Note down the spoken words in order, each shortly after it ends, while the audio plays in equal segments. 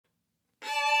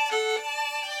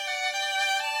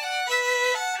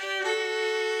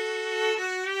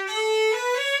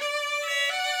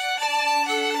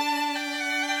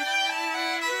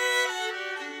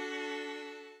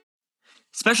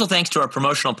Special thanks to our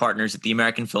promotional partners at the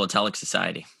American Philatelic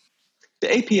Society. The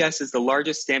APS is the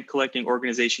largest stamp collecting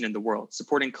organization in the world,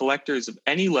 supporting collectors of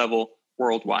any level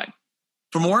worldwide.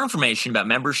 For more information about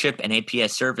membership and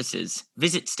APS services,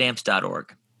 visit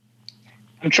stamps.org.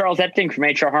 I'm Charles Epting from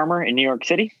H.R. Harmer in New York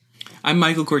City. I'm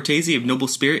Michael Cortese of Noble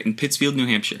Spirit in Pittsfield, New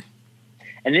Hampshire.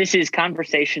 And this is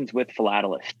Conversations with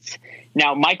Philatelists.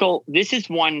 Now, Michael, this is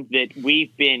one that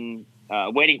we've been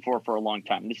waiting for a long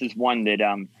time. This is one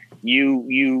that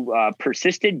you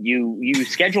persisted. You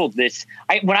scheduled this.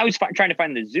 When I was trying to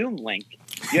find the Zoom link,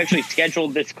 you actually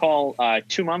scheduled this call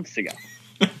 2 months ago.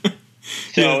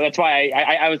 So that's why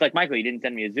I was like, Michael, you didn't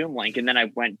send me a Zoom link. And then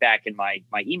I went back in my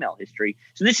email history.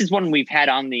 So this is one we've had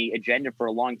on the agenda for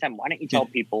a long time. Why don't you tell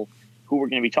people who we're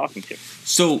going to be talking to?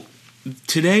 So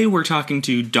today we're talking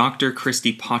to Dr.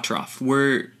 Kristy Potroff.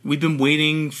 We've been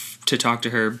waiting to talk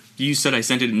to her. You said I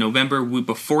sent it in November.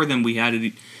 Before then, we had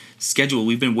it scheduled.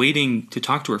 We've been waiting to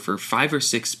talk to her for 5 or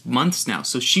 6 months now.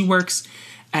 So she works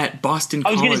at Boston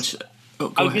College. I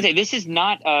was going to say, this is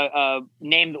not a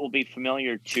name that will be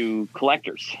familiar to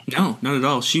collectors. No, not at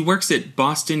all. She works at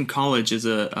Boston College as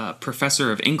a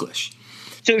professor of English.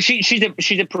 So she's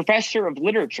a professor of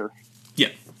literature. Yeah.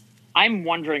 I'm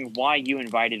wondering why you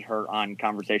invited her on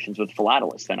Conversations with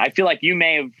Philatelists. Then I feel like you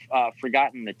may have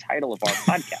forgotten the title of our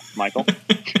podcast, Michael.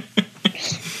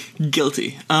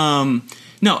 Guilty.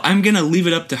 No, I'm going to leave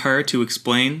it up to her to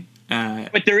explain.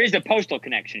 But there is a postal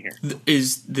connection here.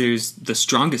 There's the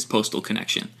strongest postal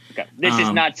connection. Okay. This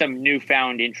is not some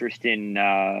newfound interest in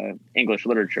English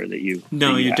literature that you...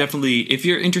 No, you're definitely... If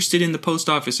you're interested in the post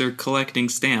office or collecting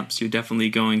stamps, you're definitely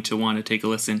going to want to take a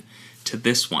listen to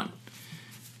this one.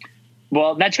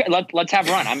 Well, that's great. Let's have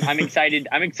her on. I'm excited.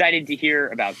 I'm excited to hear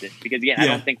about this because, again, I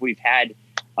don't think we've had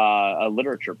a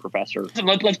literature professor.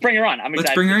 Let's bring her on. I'm excited.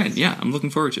 Let's bring her in. Yeah, I'm looking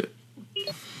forward to it.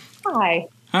 Hi.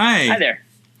 Hi there.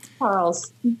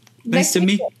 Charles. Nice to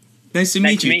meet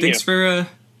you.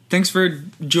 Thanks for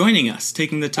joining us,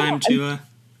 taking the time to...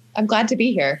 I'm glad to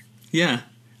be here. Yeah,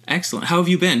 excellent. How have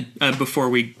you been before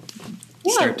we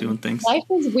start doing things? Life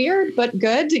is weird, but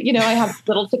good. I have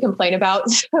little to complain about.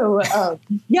 So,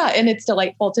 and it's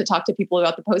delightful to talk to people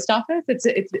about the post office.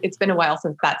 It's been a while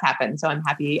since that's happened, so I'm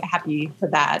happy for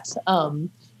that. I'm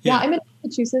in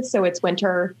Massachusetts, so it's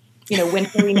winter.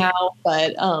 Wintry now,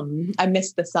 but I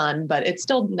miss the sun, but it's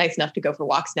still nice enough to go for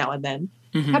walks now and then.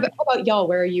 Mm-hmm. How about y'all?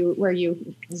 Where are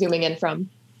you zooming in from?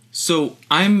 So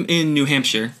I'm in New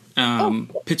Hampshire,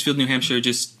 Pittsfield, New Hampshire,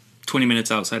 just 20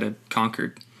 minutes outside of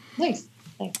Concord. Nice.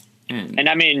 And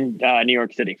I'm in New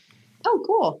York City. Oh,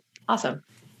 cool. Awesome.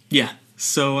 Yeah.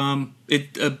 So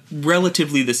it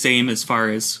relatively the same as far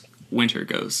as winter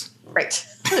goes. Right.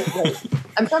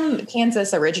 I'm from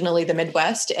Kansas originally, the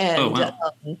Midwest, and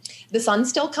the sun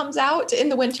still comes out in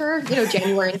the winter.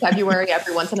 January and February.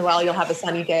 Every once in a while, you'll have a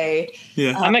sunny day.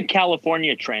 Yeah, I'm a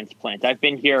California transplant. I've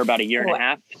been here about a year and a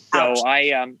half, so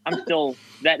I'm still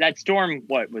that storm.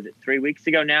 What was it? 3 weeks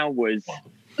ago now was.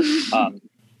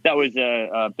 That was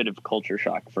a bit of culture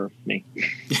shock for me.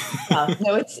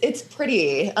 No, it's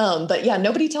pretty. But yeah,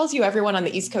 nobody tells you everyone on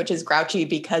the East Coast is grouchy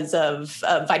because of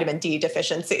vitamin D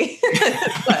deficiency.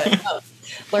 But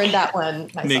learned that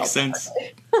one myself. Makes sense.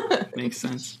 Makes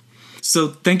sense. So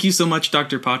thank you so much,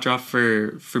 Dr. Potroff,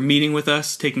 for meeting with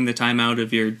us, taking the time out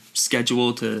of your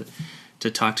schedule to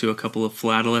talk to a couple of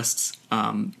philatelists.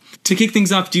 To kick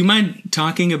things off, do you mind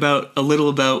talking a little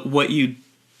about what you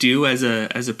do as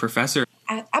a professor?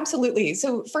 Absolutely.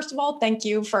 So first of all, thank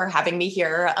you for having me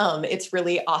here. It's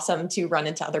really awesome to run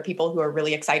into other people who are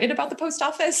really excited about the post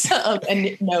office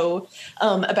and know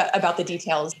about the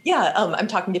details. Yeah, I'm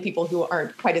talking to people who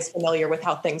aren't quite as familiar with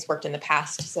how things worked in the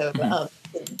past. So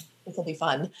this will be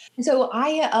fun. So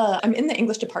I'm in the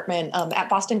English department at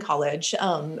Boston College.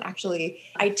 Actually,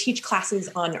 I teach classes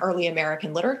on early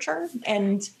American literature,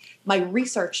 and my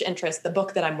research interest, the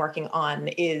book that I'm working on,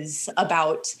 is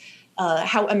about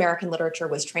how American literature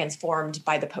was transformed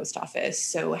by the post office.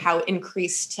 So how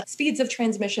increased speeds of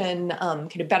transmission,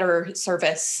 kind of better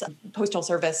service, postal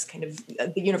service, kind of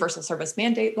the universal service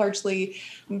mandate largely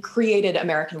created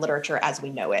American literature as we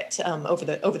know it over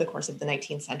the course of the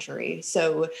 19th century.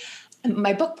 So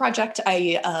my book project,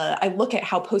 I look at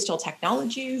how postal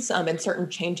technologies and certain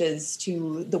changes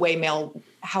to the way mail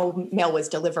how mail was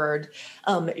delivered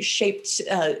shaped,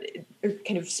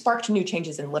 kind of sparked new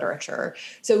changes in literature.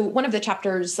 So one of the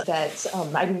chapters that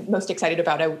I'm most excited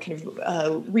about, I kind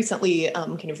of recently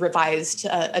kind of revised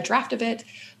a draft of it,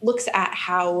 looks at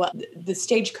how the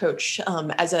stagecoach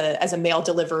as a mail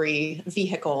delivery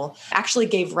vehicle actually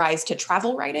gave rise to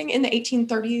travel writing in the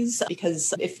 1830s.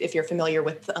 Because if you're familiar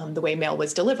with the way mail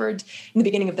was delivered, in the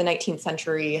beginning of the 19th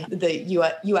century, the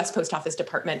U.S. Post Office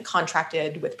Department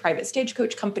contracted with private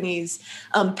stagecoach companies,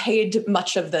 paid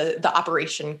much of the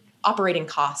operating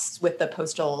costs with the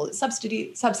postal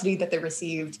subsidy that they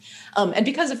received. And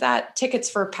because of that, tickets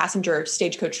for passenger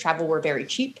stagecoach travel were very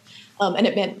cheap. And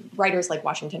it meant writers like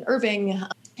Washington Irving,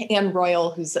 Anne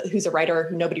Royal, who's a writer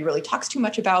who nobody really talks too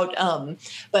much about,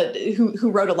 but who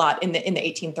wrote a lot in the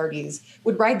 1830s,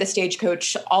 would ride the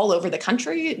stagecoach all over the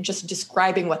country, just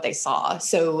describing what they saw.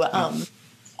 So.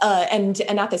 And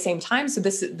at the same time, so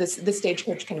this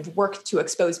stagecoach kind of worked to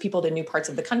expose people to new parts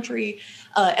of the country,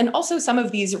 and also some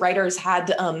of these writers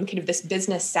had kind of this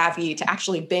business savvy to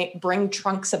actually bring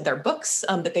trunks of their books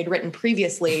that they'd written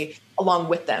previously along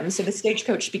with them. So the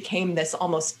stagecoach became this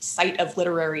almost site of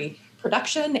literary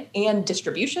production and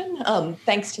distribution,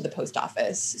 thanks to the post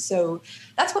office. So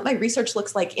that's what my research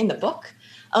looks like in the book.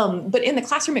 But in the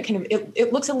classroom,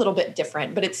 it looks a little bit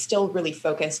different, but it's still really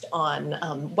focused on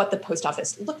what the post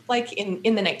office looked like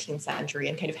in the 19th century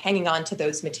and kind of hanging on to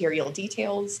those material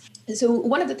details. So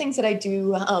one of the things that I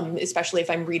do, especially if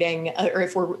I'm reading or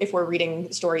if we're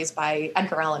reading stories by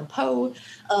Edgar Allan Poe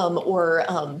or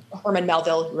Herman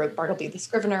Melville, who wrote Bartleby the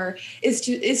Scrivener, is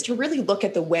to really look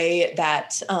at the way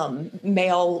that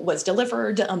mail was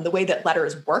delivered, the way that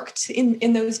letters worked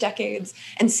in those decades,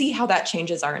 and see how that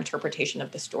changes our interpretation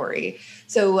of the story.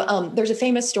 So there's a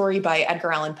famous story by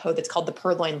Edgar Allan Poe that's called The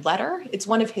Purloined Letter. It's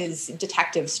one of his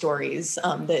detective stories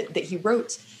that he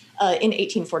wrote in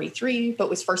 1843, but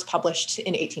was first published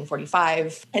in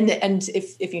 1845. And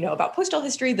if you know about postal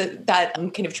history, that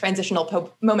kind of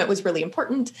transitional moment was really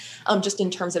important, just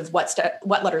in terms of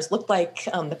what letters looked like,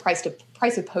 the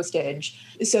price of postage.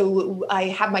 So I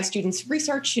have my students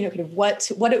research, kind of what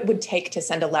it would take to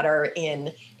send a letter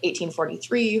in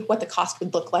 1843, what the cost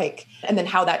would look like, and then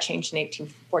how that changed in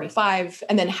 1845,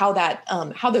 and then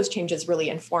how those changes really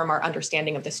inform our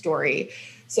understanding of the story.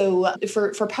 So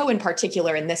for Poe in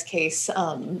particular, in this case,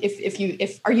 are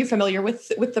you familiar with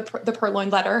the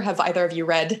Purloined Letter? Have either of you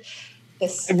read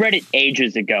this? I read it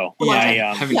ages ago.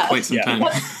 Yeah, having quite some time.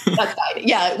 That's fine.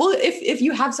 Yeah. Well, if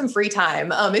you have some free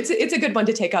time, it's a good one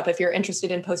to take up if you're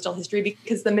interested in postal history,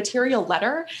 because the material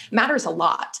letter matters a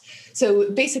lot. So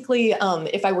basically,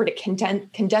 if I were to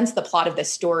condense the plot of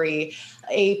this story,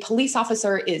 a police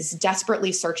officer is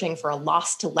desperately searching for a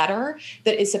lost letter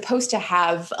that is supposed to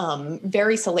have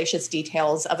very salacious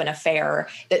details of an affair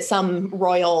that some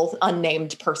royal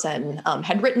unnamed person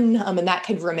had written, and that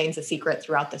kind of remains a secret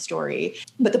throughout the story.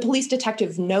 But the police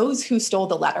detective knows who stole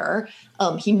the letter.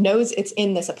 He knows it's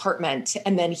in this apartment,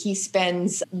 and then he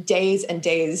spends days and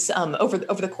days over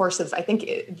the course of, I think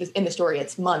in the story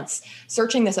it's months,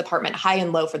 searching this apartment high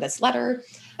and low for this letter.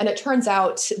 And it turns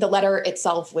out the letter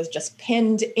itself was just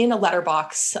pinned in a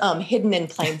letterbox, hidden in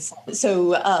plain sight.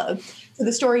 So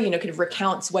the story, kind of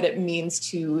recounts what it means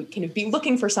to kind of be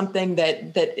looking for something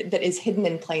that is hidden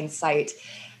in plain sight.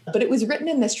 But it was written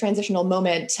in this transitional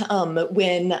moment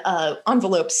when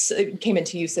envelopes came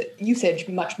into usage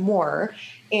much more.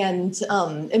 And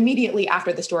immediately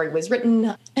after the story was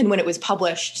written and when it was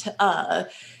published,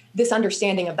 this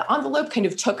understanding of the envelope kind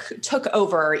of took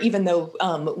over, even though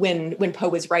when Poe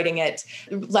was writing it,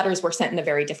 letters were sent in a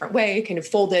very different way, kind of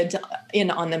folded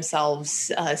in on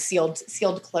themselves,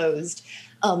 sealed closed.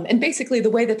 And basically the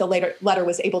way that the letter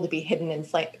was able to be hidden in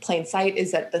plain sight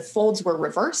is that the folds were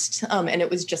reversed, and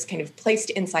it was just kind of placed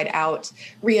inside out,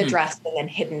 readdressed, and then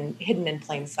hidden in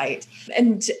plain sight.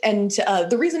 And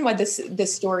the reason why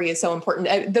this story is so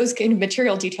important, those kind of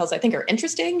material details I think are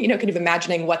interesting, kind of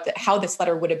imagining how this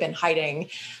letter would have been hiding.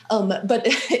 But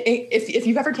if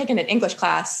you've ever taken an English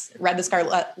class, read the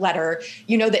Scarlet Letter,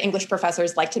 the English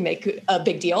professors like to make a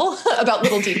big deal about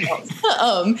little details,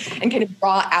 and kind of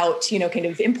draw out, kind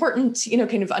of important,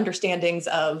 kind of understandings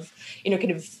of,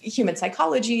 kind of human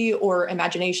psychology or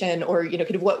imagination or, kind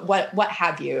of what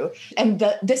have you. And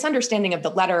this understanding of the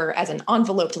letter as an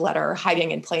enveloped letter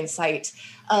hiding in plain sight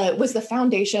was the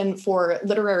foundation for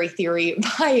literary theory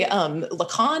by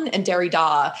Lacan and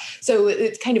Derrida. So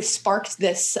it kind of sparked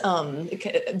this,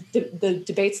 the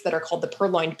debates that are called the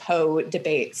Purloined Poe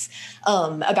debates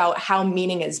about how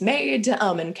meaning is made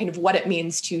and kind of what it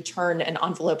means to turn an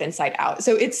envelope inside out.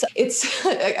 So it's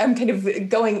I'm kind of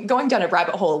going down a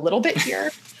rabbit hole a little bit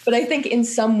here, but I think in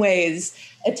some ways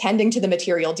attending to the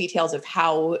material details of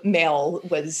how mail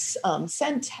was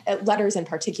sent, letters in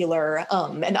particular,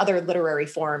 and other literary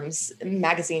forms,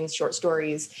 magazines, short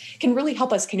stories, can really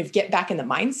help us kind of get back in the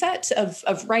mindset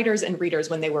of writers and readers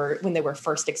when they were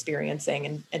first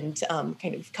experiencing and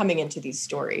kind of coming into these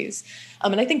stories.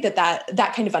 And I think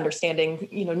that kind of understanding,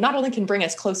 not only can bring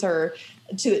us closer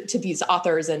to these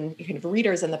authors and kind of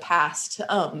readers in the past,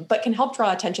 but can help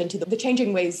draw attention to the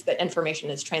changing ways that information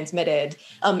is transmitted,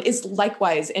 is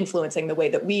likewise influencing the way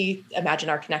that we imagine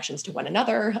our connections to one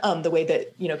another, the way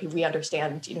that we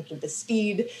understand the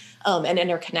speed and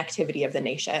interconnectivity of the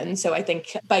nation. So I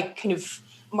think by kind of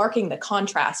marking the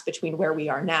contrast between where we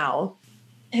are now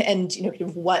and kind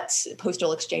of what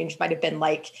postal exchange might have been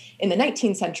like in the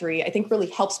 19th century, I think really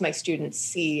helps my students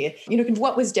see kind of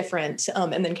what was different,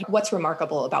 and then kind of what's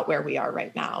remarkable about where we are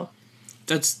right now.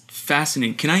 That's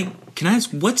fascinating. Can I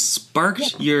ask what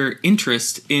sparked your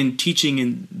interest in teaching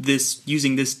in this,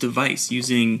 using this device,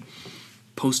 using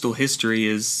postal history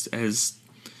as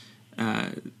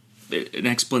an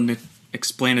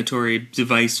explanatory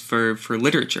device for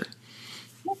literature?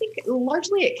 I think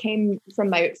largely it came from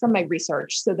my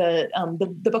research. So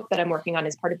the book that I'm working on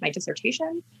is part of my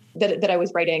dissertation that I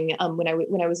was writing when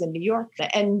I was in New York,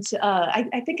 and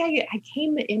I think I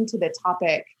came into the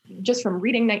topic just from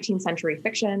reading 19th century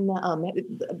fiction,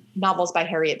 novels by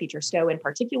Harriet Beecher Stowe in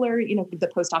particular. The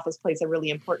post office plays a really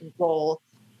important role.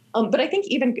 But I think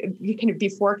even kind of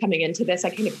before coming into this, I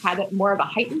kind of had more of a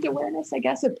heightened awareness, I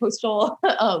guess, of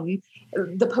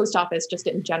the post office just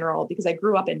in general, because I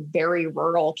grew up in very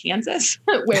rural Kansas,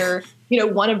 where,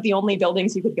 one of the only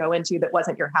buildings you could go into that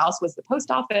wasn't your house was the post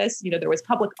office. There was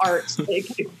public art. It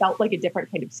kind of felt like a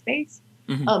different kind of space.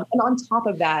 Mm-hmm. And on top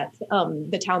of that,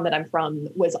 the town that I'm from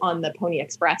was on the Pony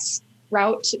Express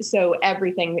route. So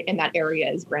everything in that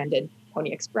area is branded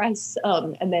Pony Express.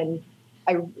 And then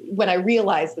when I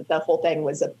realized that the whole thing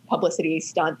was a publicity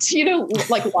stunt,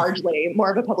 like largely more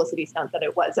of a publicity stunt than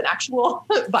it was an actual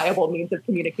viable means of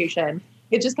communication,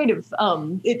 it just kind of,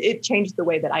 it changed the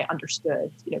way that I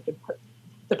understood,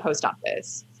 the post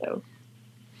office.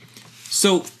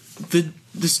 So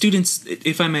the students,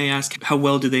 if I may ask, how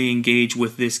well do they engage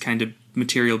with this kind of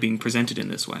material being presented in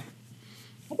this way?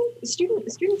 I think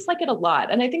students like it a lot.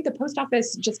 And I think the post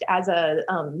office just as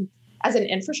an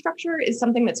infrastructure is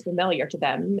something that's familiar to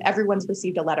them. Everyone's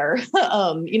received a letter,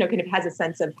 kind of has a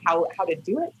sense of how to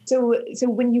do it. So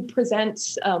when you present,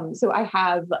 so I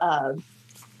have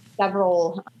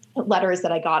several letters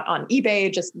that I got on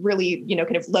eBay, just really,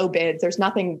 kind of low bids. There's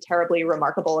nothing terribly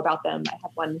remarkable about them. I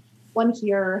have one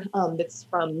here that's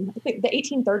from, I think, the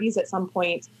 1830s at some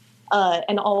point.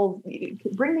 And I'll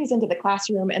bring these into the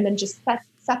classroom and then just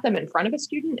set them in front of a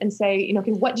student and say,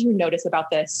 what do you notice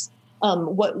about this?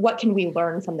 What can we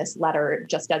learn from this letter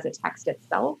just as a text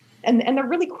itself? And they're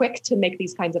really quick to make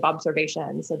these kinds of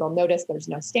observations. So they'll notice there's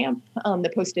no stamp.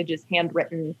 The postage is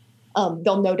handwritten.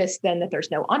 They'll notice then that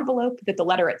there's no envelope, that the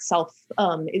letter itself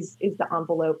is the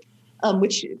envelope,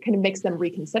 which kind of makes them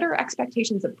reconsider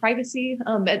expectations of privacy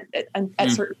at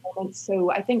certain moments.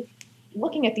 So I think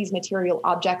looking at these material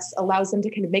objects allows them to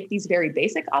kind of make these very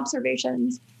basic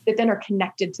observations that then are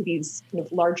connected to these kind of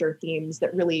larger themes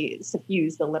that really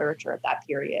suffuse the literature of that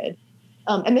period.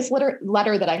 And this letter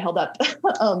that I held up,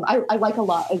 I like a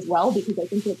lot as well, because I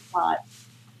think it's got,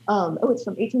 it's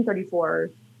from 1834,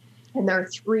 and there are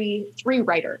three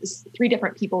writers, three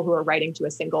different people who are writing to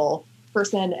a single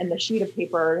person, and the sheet of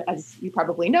paper, as you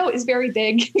probably know, is very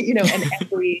big, and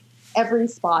every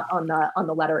spot on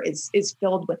the letter is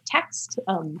filled with text.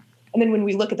 And then when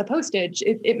we look at the postage,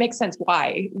 it makes sense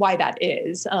why that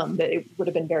is, that it would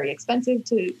have been very expensive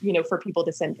to, for people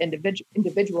to send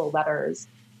individual letters.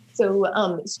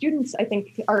 So students, I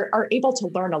think, are able to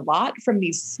learn a lot from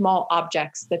these small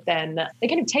objects that then they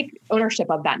kind of take ownership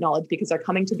of that knowledge because they're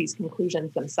coming to these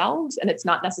conclusions themselves. And it's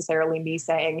not necessarily me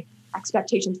saying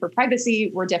expectations for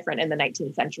privacy were different in the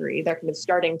 19th century. They're kind of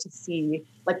starting to see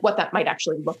like what that might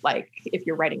actually look like if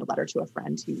you're writing a letter to a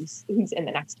friend who's in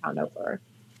the next town over.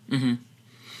 Mm-hmm.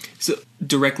 So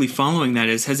directly following that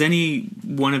have any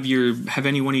one of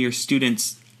your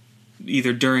students,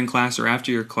 either during class or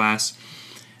after your class,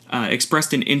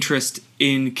 expressed an interest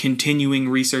in continuing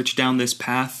research down this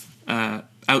path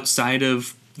outside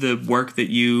of the work that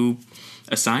you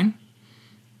assign?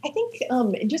 I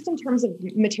think just in terms of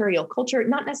material culture,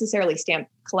 not necessarily stamp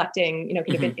collecting, kind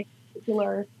of in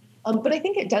particular, but I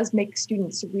think it does make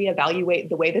students reevaluate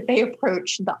the way that they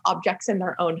approach the objects in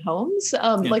their own homes.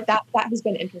 Like that has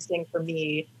been interesting for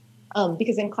me.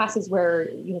 Because in classes where,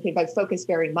 I focus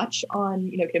very much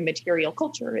on, material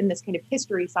culture and this kind of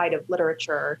history side of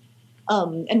literature,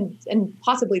 And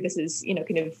possibly this is,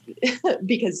 kind of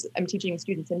because I'm teaching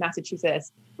students in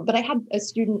Massachusetts, but I had a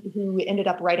student who ended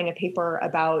up writing a paper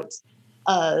about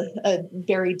a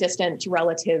very distant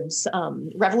relative's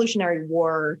Revolutionary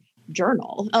War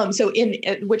journal.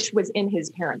 Which was in his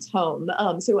parents' home.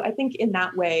 So I think in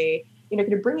that way,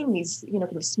 kind of bringing these, kind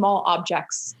of small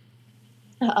objects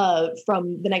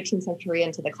from the 19th century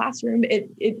into the classroom,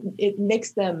 it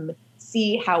makes them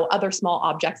see how other small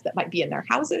objects that might be in their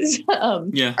houses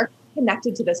are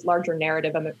connected to this larger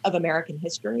narrative of American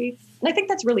history. And I think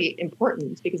that's really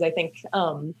important because I think,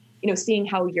 seeing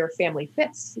how your family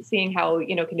fits, seeing how,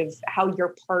 kind of how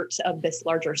you're part of this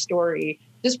larger story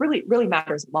just really, really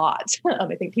matters a lot.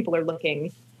 I think people are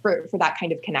looking for that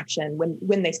kind of connection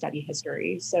when they study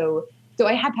history. So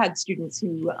I have had students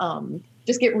who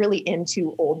just get really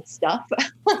into old stuff.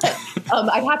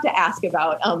 I'd have to ask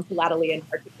about philately in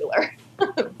particular.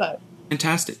 But.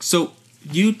 Fantastic. So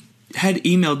you had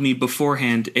emailed me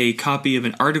beforehand a copy of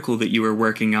an article that you were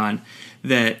working on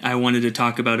that I wanted to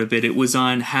talk about a bit. It was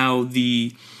on how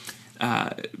the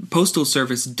Postal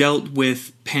Service dealt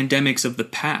with pandemics of the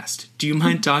past. Do you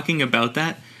mind talking about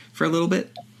that for a little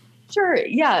bit? Sure.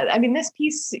 Yeah. I mean, this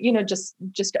piece,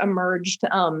 just emerged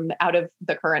out of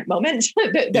the current moment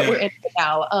that we're in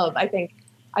now. I think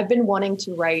I've been wanting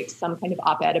to write some kind of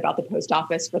op-ed about the post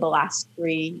office for the last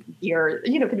 3 years,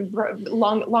 kind of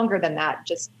longer than that,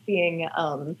 just being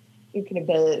kind of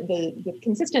the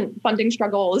consistent funding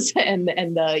struggles and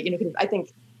the, kind of, I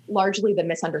think largely the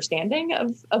misunderstanding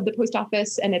of the post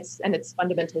office and its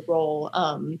fundamental role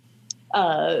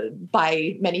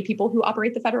by many people who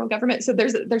operate the federal government. So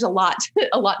there's a lot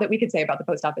that we could say about the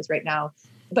post office right now.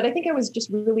 But I think I was just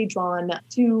really drawn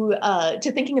to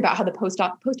thinking about how the post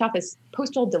office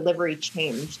postal delivery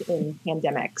changed in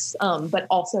pandemics, but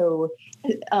also,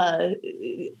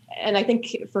 and I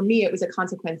think for me it was a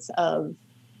consequence of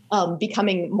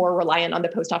becoming more reliant on the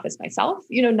post office myself.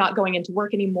 Not going into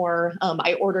work anymore.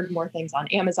 I ordered more things on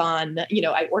Amazon.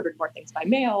 I ordered more things by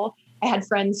mail. I had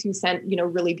friends who sent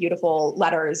really beautiful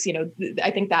letters.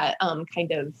 I think that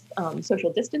kind of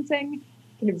social distancing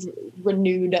kind of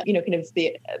renewed, kind of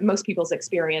the most people's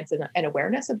experience and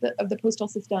awareness of the postal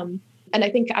system. And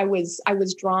I think I was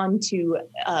drawn to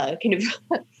kind of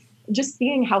just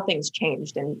seeing how things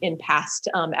changed in past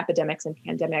epidemics and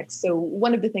pandemics. So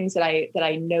one of the things that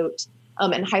I note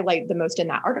and highlight the most in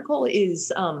that article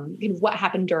is kind of what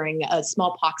happened during a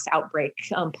smallpox outbreak,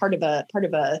 part of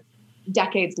a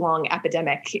decades-long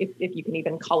epidemic, if you can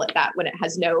even call it that, when it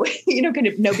has no, kind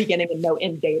of no beginning and no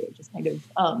end date. It just kind of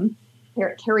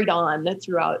carried on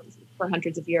throughout for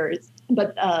hundreds of years.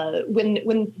 But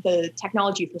when the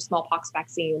technology for smallpox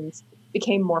vaccines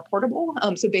became more portable,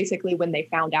 so basically when they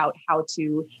found out how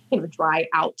to kind of dry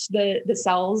out the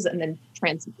cells and then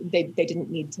they didn't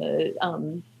need to.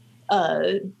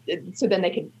 So then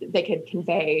they could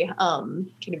convey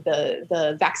kind of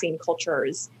the vaccine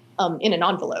cultures in an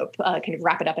envelope, kind of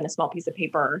wrap it up in a small piece of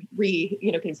paper,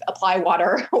 kind of apply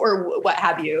water or what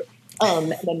have you.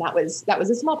 And then that was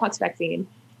a smallpox vaccine.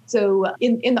 So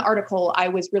in the article, I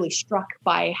was really struck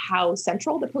by how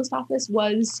central the post office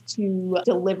was to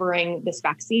delivering this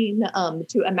vaccine,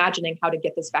 to imagining how to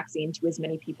get this vaccine to as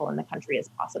many people in the country as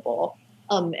possible.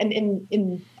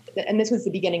 And this was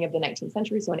the beginning of the 19th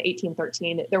century. So in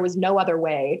 1813, there was no other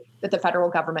way that the federal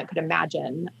government could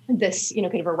imagine this,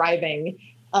 kind of arriving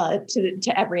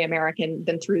to every American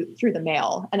than through the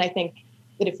mail. And I think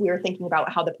that if we are thinking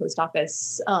about how the post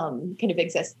office kind of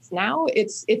exists now,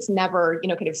 it's never,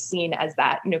 kind of seen as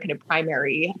that, kind of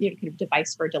primary, kind of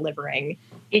device for delivering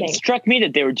things. It struck me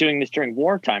that they were doing this during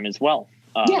wartime as well.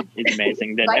 It's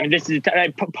amazing that, right? I mean, this is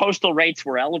postal rates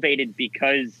were elevated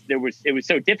because it was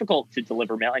so difficult to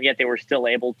deliver mail, and yet they were still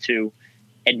able to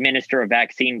administer a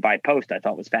vaccine by post. I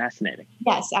thought was fascinating.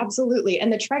 Yes, absolutely.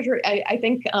 And the Treasury, I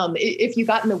think if you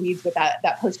got in the weeds with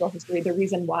that postal history, the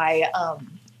reason why,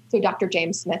 so Dr.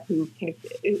 James Smith, who kind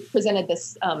of presented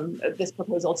this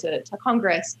proposal to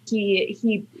Congress,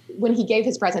 he when he gave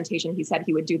his presentation, he said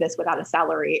he would do this without a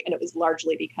salary, and it was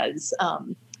largely because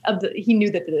he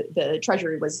knew that the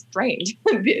Treasury was drained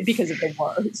because of the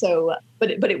war. So,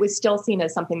 but it was still seen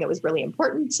as something that was really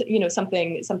important,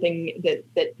 something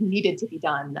that needed to be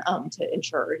done to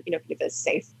ensure, kind of a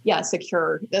safe,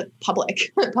 secure public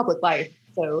life.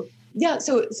 So,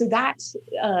 so that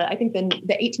I think then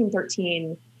the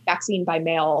 1813 vaccine by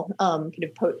mail kind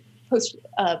of post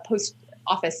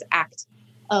office act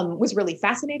was really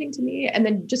fascinating to me. And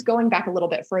then just going back a little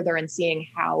bit further and seeing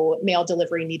how mail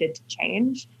delivery needed to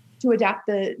change to adapt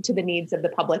to the needs of the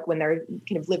public when they're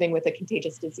kind of living with a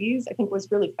contagious disease, I think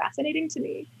was really fascinating to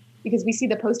me. because we see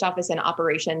the post office in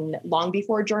operation long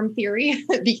before germ theory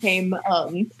became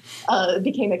kind of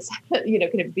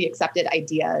the accepted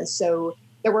idea. So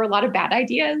there were a lot of bad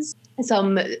ideas,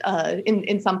 some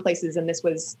in some places, and this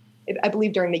was, I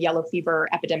believe, during the yellow fever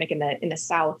epidemic in the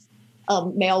South.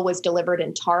 Mail was delivered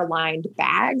in tar-lined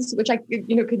bags, which I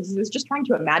was just trying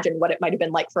to imagine what it might have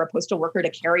been like for a postal worker to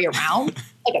carry around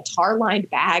like a tar-lined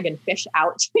bag and fish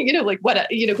out, like what,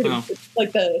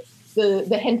 like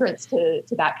the hindrance to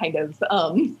that kind of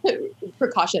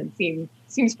precaution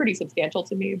seems pretty substantial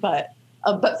to me, but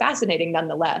fascinating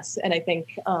nonetheless. And I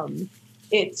think and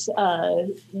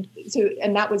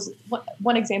that was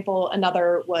one example.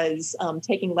 Another was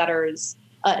taking letters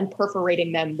and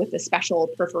perforating them with the special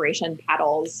perforation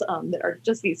paddles that are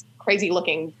just these crazy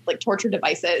looking like torture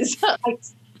devices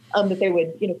that they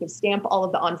would stamp all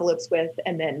of the envelopes with,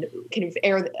 and then kind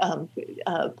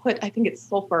of put, I think it's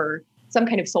sulfur, some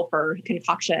kind of sulfur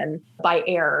concoction by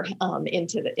air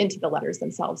into the letters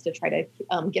themselves to try to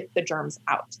get the germs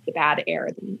out, the bad air,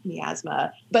 the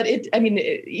miasma. But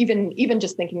even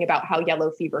just thinking about how yellow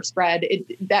fever spread,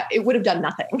 it would have done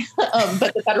nothing.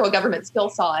 But the federal government still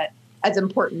saw it as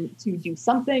important to do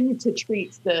something to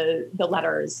treat the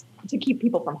letters to keep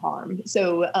people from harm.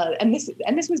 So and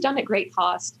this was done at great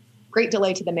cost, great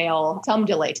delay to the mail, some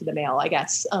delay to the mail, I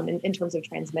guess, in terms of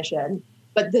transmission.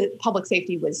 But the public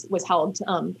safety was held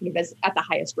kind of as at the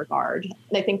highest regard.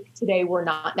 And I think today we're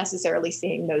not necessarily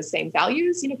seeing those same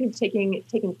values, kind of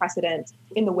taking precedent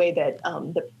in the way that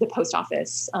the post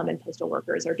office and postal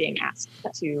workers are being asked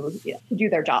to do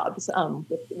their jobs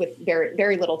with very,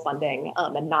 very little funding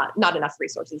and not enough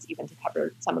resources even to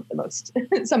cover some of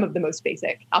the most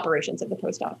basic operations of the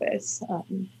post office.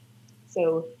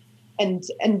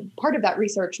 And part of that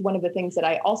research, one of the things that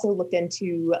I also looked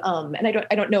into, and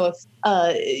I don't know if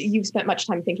you've spent much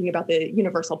time thinking about the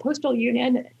Universal Postal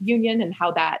Union and how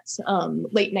that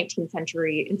late 19th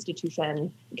century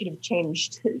institution kind of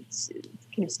changed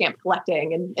kind of stamp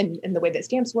collecting and the way that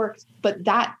stamps worked. But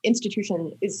that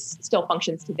institution still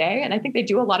functions today. And I think they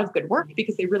do a lot of good work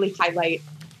because they really highlight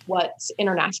what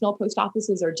international post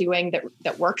offices are doing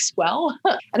that works well.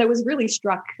 And I was really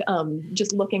struck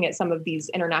just looking at some of these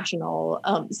international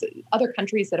other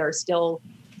countries that are still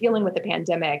dealing with the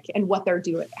pandemic and what they're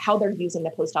doing, how they're using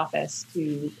the post office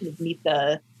to kind of meet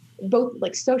the both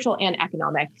like social and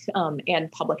economic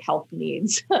and public health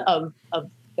needs of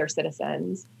their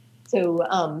citizens. So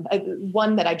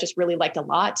one that I just really liked a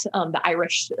lot, the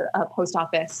Irish Post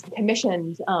Office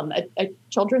commissioned a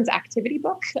children's activity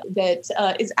book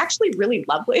that is actually really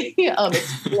lovely.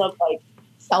 It's full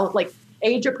of like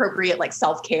age appropriate, like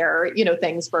self-care,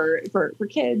 things for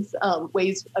kids,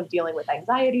 ways of dealing with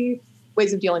anxiety,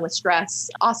 ways of dealing with stress,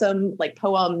 awesome like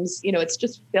poems. It's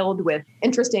just filled with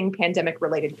interesting pandemic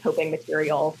related coping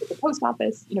material that the post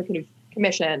office, kind of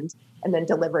commissioned and then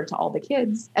delivered to all the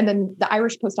kids. And then the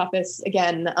Irish Post Office,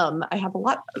 again, I have a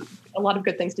lot of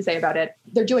good things to say about it.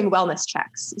 They're doing wellness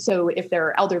checks. So if there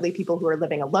are elderly people who are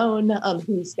living alone,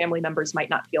 whose family members might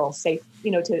not feel safe,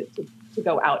 to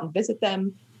go out and visit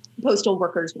them, postal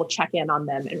workers will check in on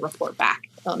them and report back.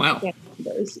 Wow.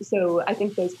 So I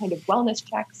think those kind of wellness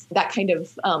checks, that kind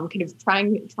of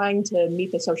trying to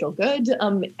meet the social good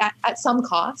at some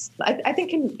cost, I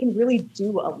think can really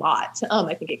do a lot.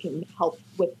 I think it can help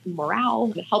with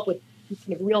morale, help with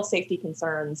kind of real safety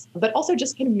concerns, but also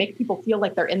just kind of make people feel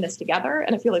like they're in this together.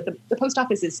 And I feel like the post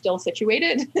office is still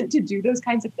situated to do those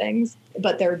kinds of things,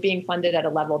 but they're being funded at a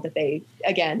level that they,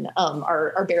 again,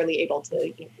 are barely able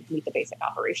to meet the basic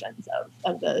operations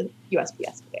of the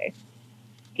USPS today.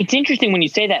 It's interesting when you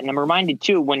say that, and I'm reminded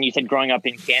too when you said growing up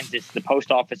in Kansas, the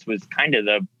post office was kind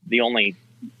of the only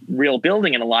real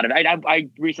building in a lot of. I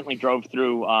recently drove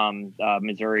through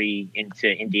Missouri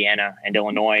into Indiana and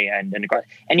Illinois, and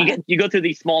you go through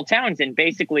these small towns, and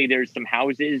basically there's some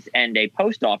houses and a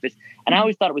post office. And I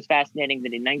always thought it was fascinating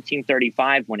that in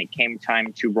 1935, when it came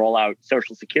time to roll out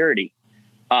Social Security,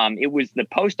 it was the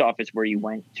post office where you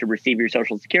went to receive your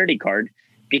Social Security card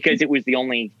because it was the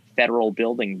only federal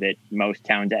building that most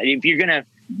towns had. If you're going to,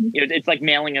 it's like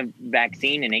mailing a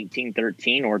vaccine in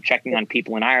 1813 or checking on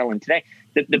people in Ireland today.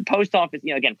 The post office,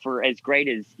 again, for as great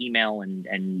as email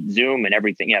and Zoom and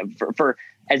everything, for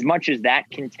as much as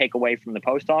that can take away from the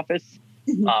post office,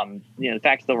 the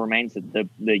fact still remains that the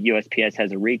USPS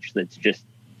has a reach that's just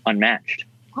unmatched.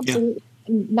 Absolutely.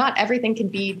 Yeah. Not everything can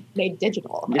be made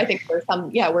digital. Yeah. I think there's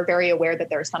we're very aware that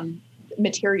there are some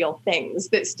material things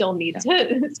that still need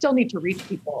to reach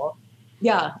people.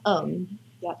 Yeah.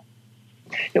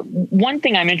 One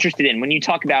thing I'm interested in when you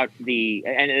talk about and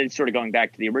it's sort of going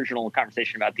back to the original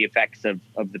conversation about the effects of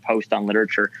the post on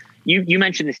literature, You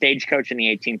mentioned the stagecoach in the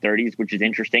 1830s, which is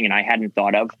interesting, and I hadn't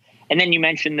thought of. And then you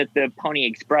mentioned that the Pony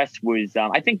Express was,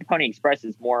 I think the Pony Express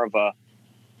is more of a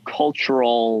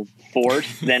cultural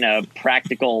force than a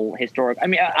practical historic. I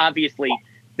mean, obviously,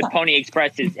 the Pony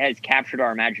Express has captured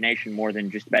our imagination more than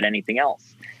just about anything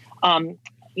else.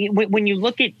 When you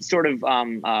look at sort of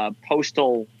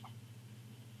postal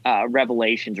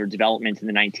revelations or developments in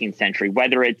the 19th century,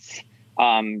 whether it's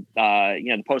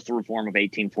the postal reform of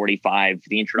 1845,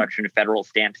 the introduction of federal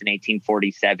stamps in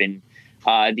 1847,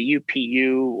 the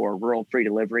UPU or rural free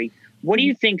delivery, what do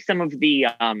you think some of the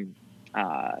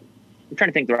I'm trying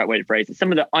to think the right way to phrase it.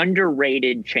 Some of the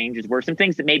underrated changes were, some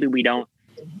things that maybe we don't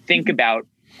think about.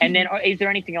 And then, is there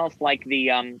anything else like the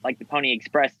Pony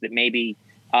Express that maybe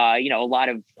a lot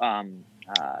of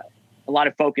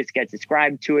focus gets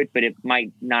ascribed to it, but it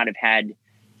might not have had.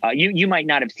 You might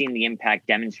not have seen the impact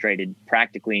demonstrated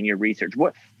practically in your research.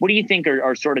 What do you think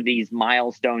are sort of these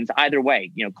milestones, either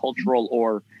way, cultural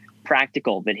or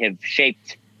practical, that have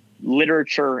shaped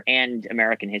literature and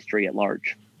American history at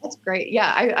large? That's great.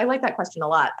 Yeah, I like that question a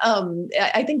lot.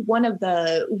 I think one of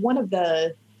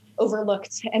the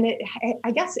overlooked, and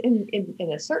I guess in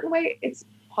a certain way it's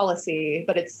policy,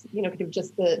 but it's kind of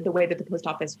just the way that the post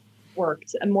office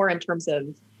worked, and more in terms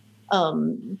of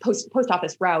post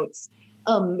office routes,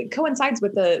 coincides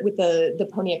with the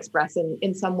Pony Express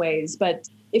in some ways. But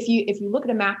if you look at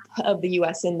a map of the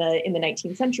U.S. in the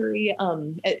 19th century,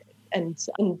 and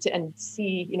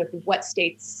see what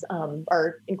states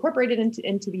are incorporated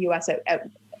into the U.S. at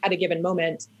a given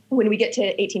moment. When we get to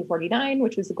 1849,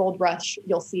 which was the gold rush,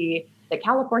 you'll see that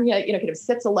California kind of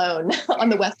sits alone on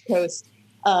the West Coast.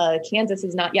 Kansas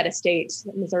is not yet a state.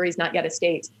 Missouri is not yet a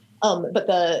state. But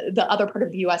the other part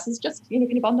of the U.S. is just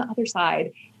kind of on the other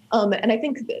side. And I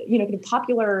think kind of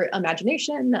popular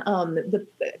imagination,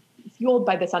 fueled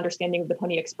by this understanding of the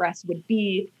Pony Express, would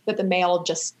be that the mail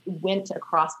just went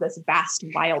across this vast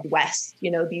Wild West.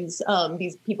 These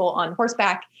people on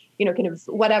horseback, kind of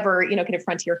whatever, kind of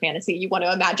frontier fantasy you want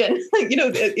to imagine,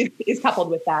 is coupled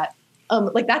with that.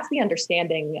 That's the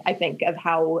understanding, I think, of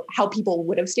how people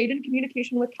would have stayed in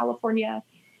communication with California.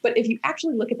 But if you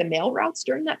actually look at the mail routes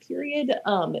during that period,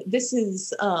 this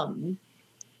is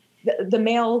the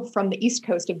mail from the East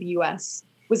Coast of the U.S.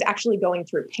 was actually going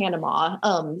through Panama,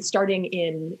 starting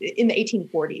in the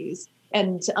 1840s.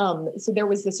 And so there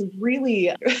was this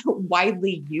really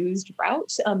widely used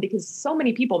route because so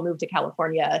many people moved to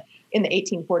California in the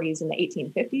 1840s and the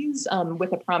 1850s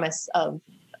with a promise of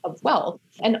wealth.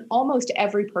 And almost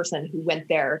every person who went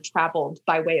there traveled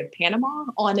by way of Panama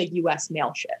on a U.S.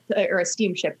 mail ship or a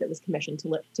steamship that was commissioned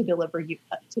to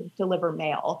deliver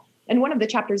mail. And one of the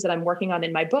chapters that I'm working on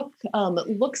in my book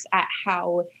looks at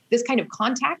how this kind of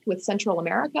contact with Central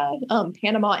America,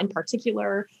 Panama in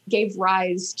particular, gave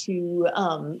rise to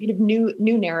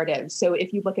new narratives. So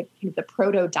if you look at the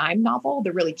proto-dime novel,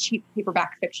 the really cheap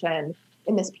paperback fiction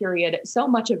in this period, so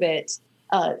much of it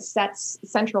sets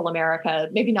Central America,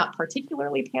 maybe not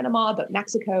particularly Panama, but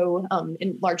Mexico,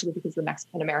 and largely because the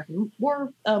Mexican-American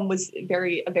War was a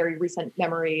very recent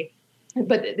memory.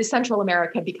 But the Central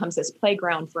America becomes this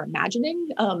playground for imagining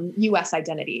U.S.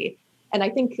 identity. And I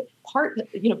think part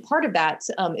of that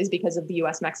is because of the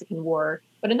U.S.-Mexican War.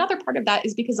 But another part of that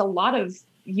is because a lot of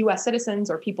U.S. citizens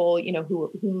or people,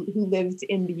 who lived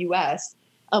in the U.S.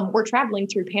 Were traveling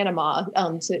through Panama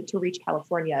to reach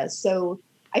California. So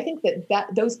I think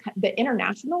the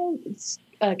international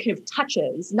kind of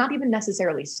touches, not even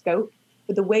necessarily scope,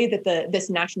 but the way that this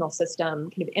national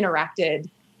system kind of interacted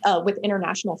with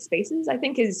international spaces, I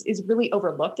think is really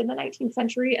overlooked in the 19th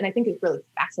century. And I think is really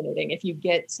fascinating if you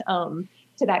get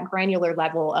to that granular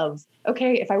level of,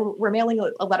 okay, if I were mailing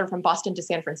a letter from Boston to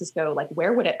San Francisco,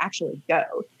 where would it actually go?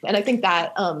 And I think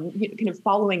that kind of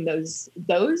following those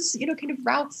kind of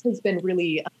routes has been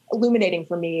really illuminating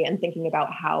for me, and thinking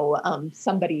about how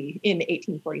somebody in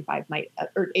 1845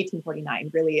 or 1849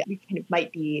 really kind of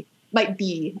might be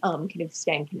kind of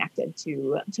staying connected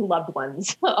to loved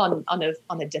ones on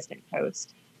a distant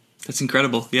coast. That's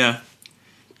incredible. Yeah,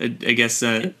 I guess.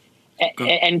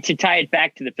 And to tie it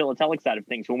back to the philatelic side of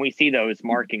things, when we see those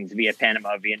markings via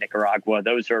Panama, via Nicaragua,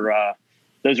 those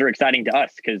are exciting to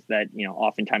us, because that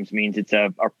oftentimes means it's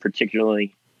a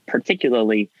particularly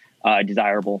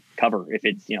desirable cover. If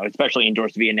it's especially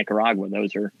endorsed via Nicaragua,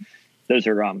 those are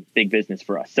big business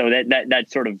for us. So that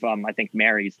sort of I think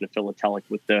marries the philatelic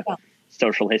with the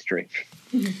social history.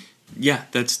 Yeah,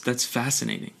 that's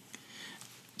fascinating.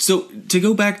 So to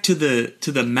go back to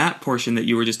the map portion that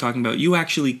you were just talking about, you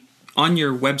actually on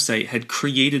your website had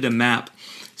created a map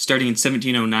starting in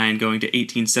 1709 going to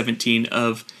 1817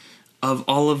 of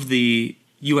all of the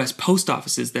U.S. post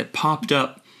offices that popped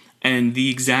up and the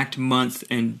exact month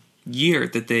and year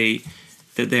that they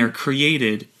are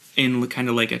created in kind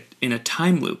of like in a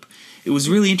time loop. It was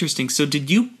really interesting. So did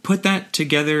you put that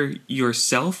together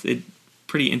yourself? It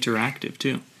pretty interactive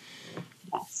too.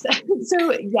 Yes.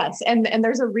 So yes, and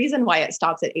there's a reason why it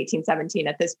stops at 1817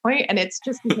 at this point, and it's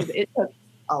just because it took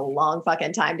a long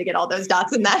fucking time to get all those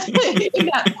dots in that, in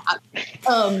that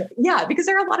map. Yeah, because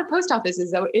there are a lot of post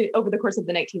offices over the course of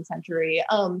the 19th century.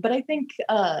 But I think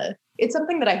it's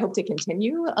something that I hope to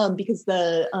continue because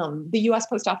the U.S.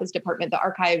 Post Office Department, the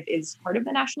archive, is part of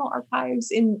the National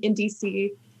Archives in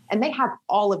D.C., and they have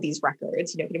all of these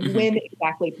records, when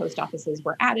exactly post offices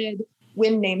were added,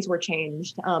 when names were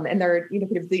changed, and there are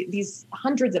these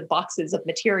hundreds of boxes of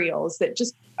materials that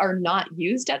just are not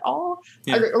used at all,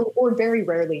 or very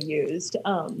rarely used.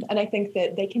 And I think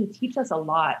that they can teach us a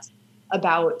lot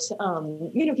about,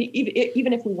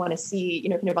 even if we want to see,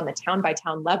 on the town by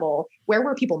town level, where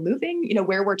were people moving,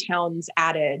 where were towns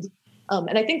added.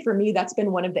 And I think for me, that's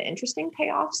been one of the interesting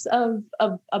payoffs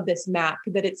of this map,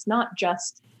 that it's not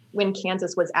just when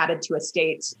Kansas was added to a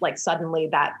state, like suddenly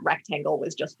that rectangle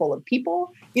was just full of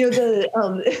people.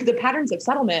 The patterns of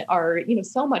settlement are,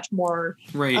 so much more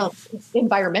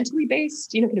environmentally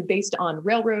based, based on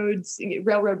railroad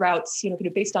routes,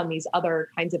 based on these other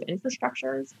kinds of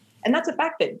infrastructures. And that's a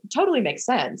fact that totally makes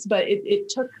sense. But it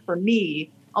took, for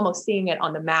me, almost seeing it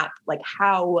on the map, like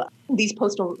how these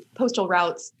postal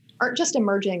routes aren't just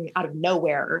emerging out of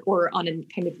nowhere or on a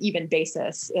kind of even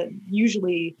basis.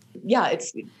 Usually,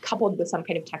 it's coupled with some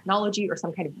kind of technology or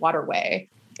some kind of waterway.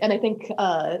 And I think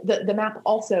the map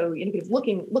also,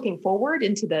 looking forward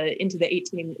into the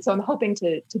 18. So I'm hoping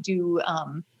to do.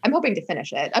 I'm hoping to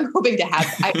finish it. I'm hoping to have.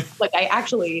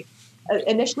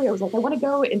 Initially, I was like, I want to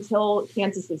go until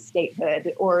Kansas's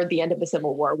statehood or the end of the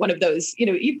Civil War. One of those,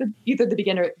 either the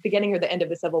beginning or the end of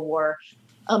the Civil War.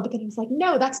 But then I was like,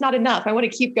 no, that's not enough. I want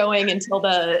to keep going until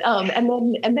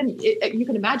and then you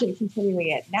can imagine continuing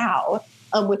it now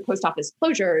with post office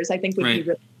closures, I think would be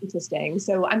really interesting.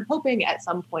 So I'm hoping at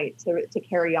some point to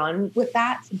carry on with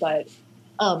that, but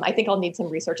I think I'll need some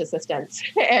research assistance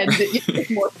and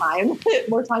more time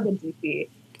in DC.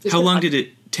 How long did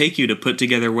it take you to put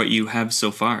together what you have so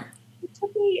far? It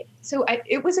took me,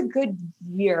 it was a good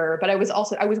year, but I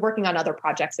was working on other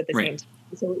projects at the same time.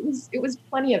 So it was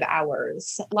plenty of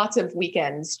hours, lots of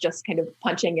weekends, just kind of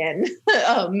punching in,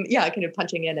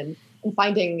 and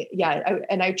finding,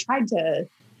 I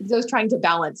was trying to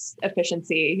balance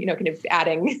efficiency, kind of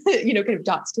adding, kind of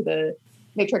dots to the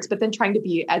matrix, but then trying to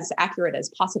be as accurate as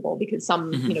possible because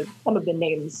some of the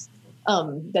names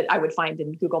that I would find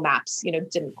in Google Maps,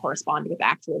 didn't correspond with the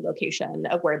actual location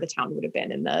of where the town would have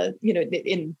been in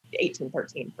in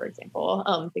 1813, for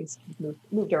example. Things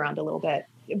moved around a little bit,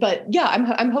 but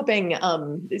I'm hoping.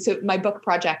 So my book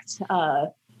project,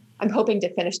 I'm hoping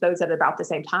to finish those at about the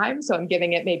same time. So I'm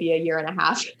giving it maybe a year and a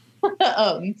half,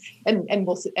 and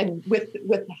we'll see, and with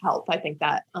the help, I think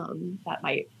that that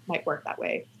might work that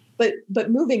way. But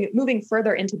moving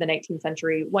further into the 19th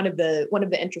century, one of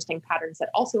the interesting patterns that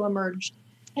also emerged,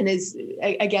 and is,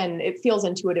 again, it feels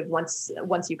intuitive once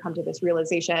you come to this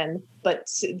realization, but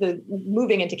the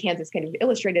moving into Kansas kind of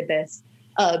illustrated this.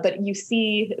 But you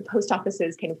see post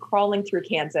offices kind of crawling through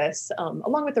Kansas,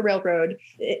 along with the railroad,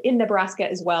 in Nebraska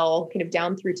as well, kind of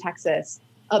down through Texas.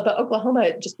 But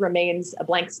Oklahoma just remains a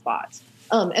blank spot.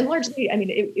 And largely,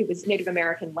 it was Native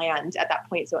American land at that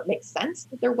point, so it makes sense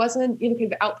that there wasn't, kind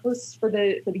of outposts for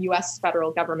the U.S.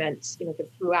 federal government,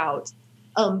 throughout.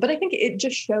 But I think it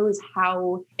just shows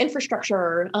how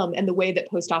infrastructure and the way that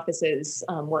post offices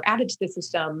were added to the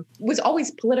system was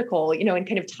always political, and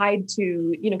kind of tied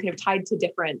to,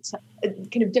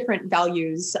 different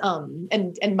values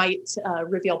and might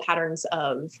reveal patterns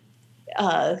of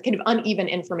kind of uneven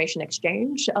information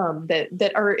exchange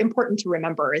that are important to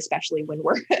remember, especially when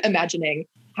we're imagining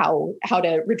how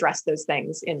to redress those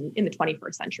things in the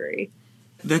 21st century.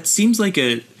 That seems like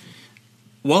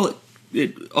while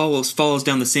it almost follows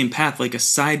down the same path, like a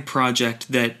side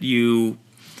project that you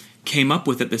came up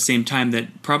with at the same time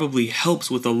that probably helps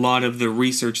with a lot of the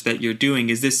research that you're doing.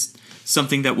 Is this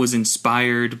something that was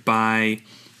inspired by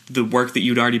the work that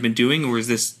you'd already been doing, or is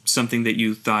this something that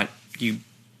you thought you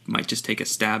might just take a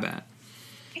stab at?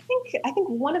 I think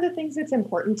one of the things that's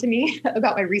important to me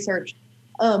about my research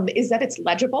is that it's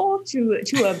legible to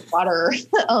a broader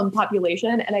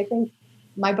population. And I think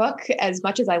my book, as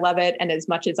much as I love it and as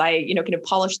much as I, kind of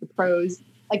polish the prose,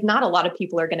 like not a lot of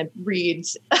people are going to read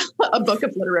a book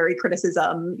of literary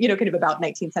criticism, kind of about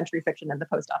 19th century fiction in the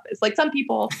post office. Like some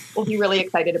people will be really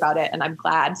excited about it, and I'm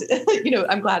glad,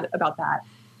 I'm glad about that.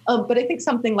 But I think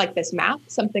something like this map,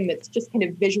 something that's just kind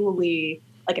of visually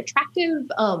like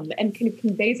attractive and kind of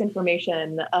conveys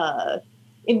information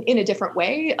in a different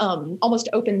way, almost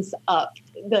opens up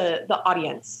the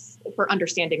audience for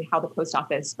understanding how the post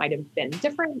office might have been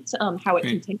different, how it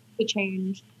continues to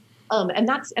change. And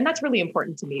that's really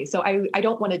important to me. So I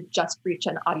don't want to just reach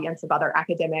an audience of other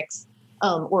academics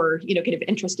or, kind of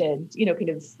interested, kind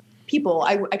of people.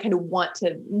 I kind of want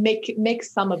to make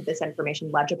some of this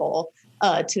information legible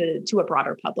to a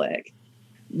broader public.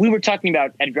 We were talking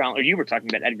about Edgar Allan, or you were talking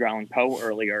about Edgar Allan Poe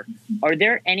earlier. Are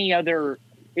there any other,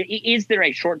 is there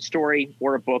a short story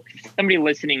or a book, somebody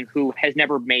listening who has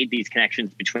never made these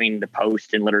connections between the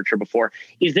Post and literature before,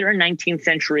 is there a 19th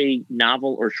century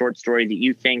novel or short story that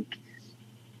you think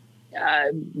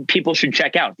people should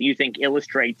check out, that you think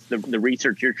illustrates the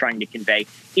research you're trying to convey?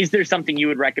 Is there something you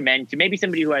would recommend to maybe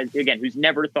somebody who has, again, who's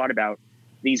never thought about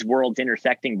these worlds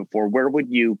intersecting before? Where would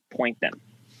you point them?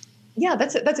 Yeah,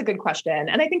 that's a good question.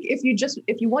 And I think if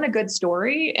you want a good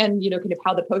story and, kind of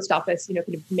how the post office, kind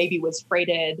of maybe was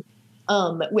freighted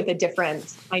with a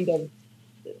different kind of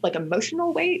like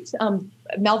emotional weight,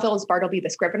 Melville's Bartleby the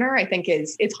Scrivener, I think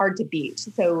it's hard to beat.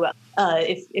 So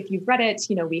if you've read it,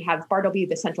 we have Bartleby,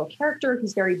 the central character,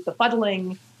 who's very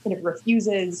befuddling, kind of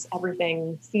refuses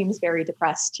everything, seems very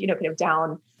depressed, kind of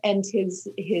down. And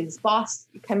his boss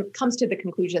comes to the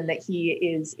conclusion that he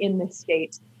is in this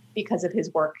state because of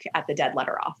his work at the dead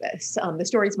letter office. The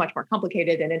story is much more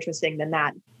complicated and interesting than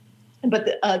that.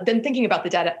 But then thinking about the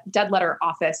dead letter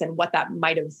office and what that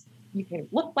might have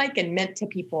looked like and meant to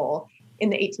people in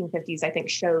the 1850s, I think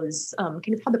shows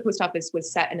kind of how the post office was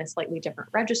set in a slightly different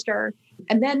register.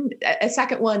 And then a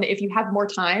second one, if you have more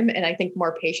time and I think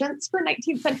more patience for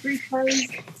 19th century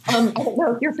prose, I don't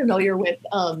know if you're familiar with,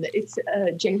 it's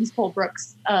James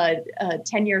Holbrook's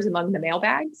 10 Years Among the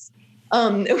Mailbags.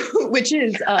 Which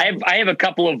is I have a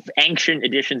couple of ancient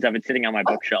editions of it sitting on my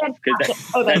bookshelf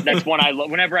because that's one I love.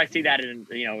 Whenever I see that in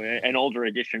an older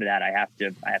edition of that, I have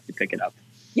to pick it up.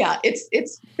 Yeah,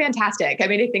 it's fantastic. I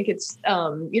mean, I think it's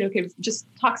kind of just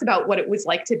talks about what it was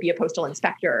like to be a postal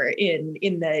inspector in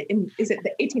the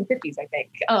 1850s, I think.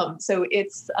 So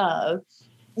it's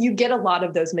you get a lot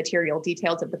of those material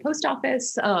details of the post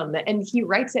office, and he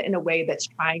writes it in a way that's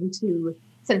trying to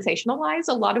sensationalize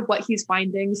a lot of what he's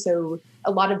finding. So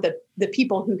a lot of the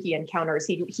people who he encounters,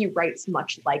 he writes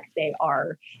much like they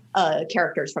are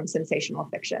characters from sensational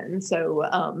fiction. So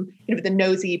the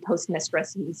nosy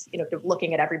postmistress who's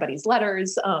looking at everybody's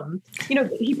letters.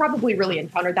 He probably really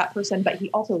encountered that person, but he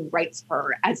also writes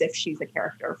her as if she's a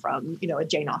character from a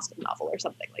Jane Austen novel or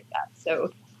something like that.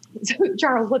 So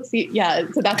Charles, let's see. Yeah,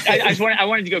 so that's. I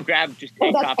wanted to go grab just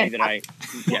a copy that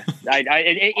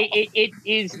it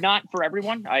is not for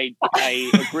everyone. I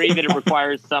agree that it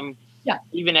requires some. Yeah.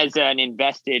 Even as an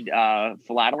invested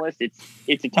philatelist,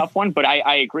 it's a tough one, but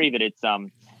I agree that it's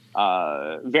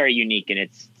very unique in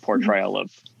its portrayal of.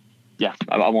 Yeah,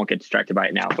 I won't get distracted by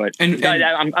it now, but I'm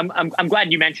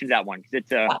glad you mentioned that one because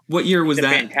it's what year was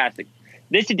that? Fantastic.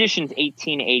 This edition's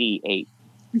 1888.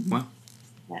 Wow.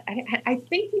 I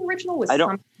think the original was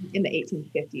in the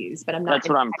 1850s, but I'm not. That's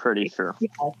what I'm pretty sure. Yeah,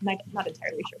 I'm not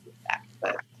entirely sure of that,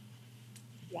 but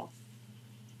yeah.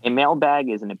 A mailbag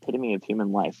is an epitome of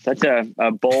human life. That's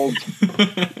a bold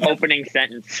opening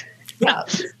sentence. Yeah.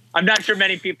 I'm not sure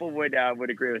many people would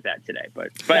agree with that today,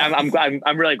 but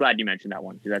I'm really glad you mentioned that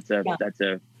one because that's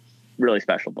a really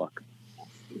special book.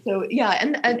 So yeah,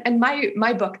 and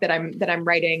my book that I'm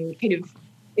writing kind of.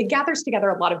 It gathers together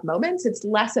a lot of moments. It's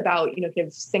less about, kind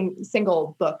of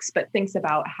single books, but thinks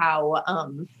about how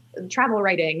travel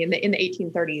writing in the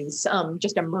 1830s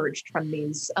just emerged from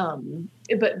these.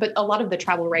 But a lot of the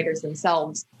travel writers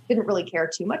themselves didn't really care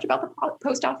too much about the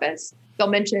post office. They'll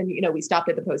mention, we stopped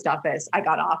at the post office. I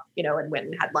got off, and went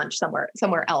and had lunch somewhere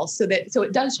else. So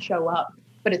it does show up,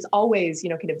 but it's always,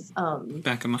 kind of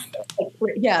back of mind.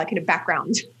 Kind of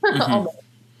background, almost,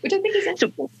 which I think is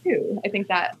interesting too. I think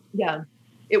that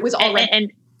it was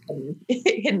already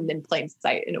hidden in plain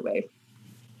sight in a way.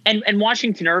 And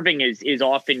Washington Irving is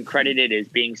often credited as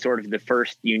being sort of the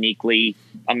first uniquely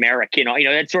American.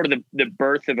 That's sort of the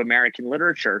birth of American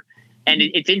literature. And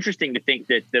it's interesting to think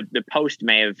that the Post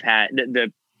may have had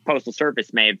the Postal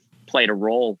Service may have played a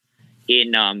role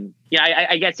in.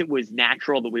 I guess it was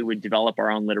natural that we would develop our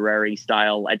own literary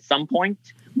style at some point,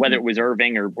 whether it was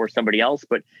Irving or somebody else.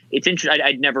 But it's interesting.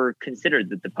 I'd never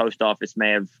considered that the post office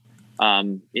may have.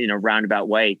 In a roundabout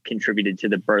way, contributed to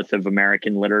the birth of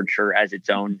American literature as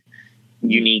its own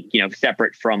unique,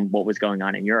 separate from what was going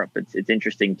on in Europe. It's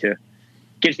interesting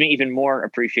gives me even more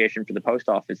appreciation for the post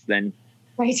office than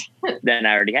I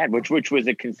already had, which was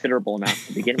a considerable amount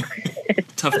to begin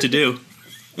with. Tough to do.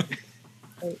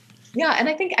 Yeah, and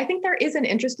I think there is an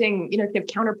interesting, kind of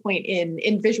counterpoint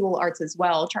in visual arts as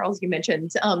well. Charles, you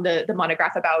mentioned the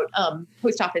monograph about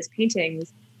post office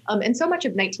paintings, and so much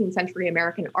of 19th century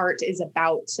American art is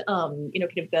about kind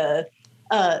of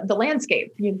the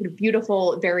landscape, kind of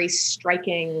beautiful, very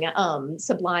striking,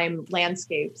 sublime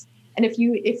landscapes. And if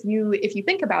you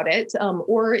think about it,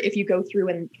 or if you go through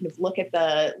and kind of look at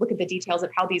the details of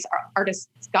how these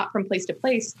artists got from place to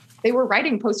place, they were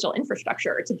writing postal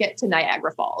infrastructure to get to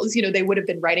Niagara Falls. They would have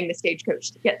been riding the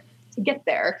stagecoach to get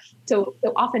there. So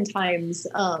oftentimes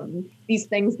these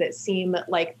things that seem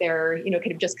like they're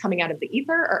kind of just coming out of the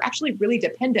ether are actually really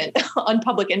dependent on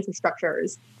public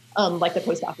infrastructures, like the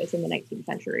post office in the 19th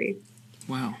century.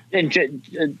 Wow. And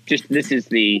just this is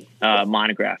the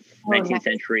monograph, 19th nice.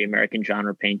 Century American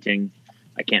Genre Painting.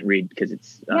 I can't read because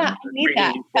it's I need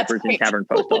that. That's in great. tavern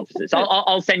post offices. So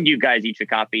I'll send you guys each a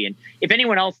copy. And if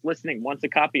anyone else listening wants a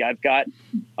copy, I've got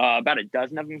about a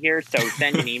dozen of them here. So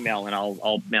send an email and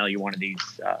I'll mail you one of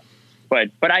these.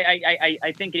 But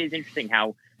I think it is interesting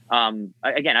how,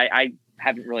 again, I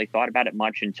haven't really thought about it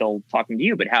much until talking to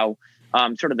you, but how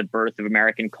sort of the birth of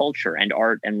American culture and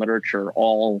art and literature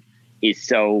all is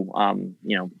so,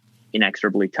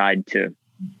 inexorably tied to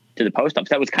the post office.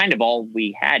 That was kind of all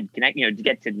we had to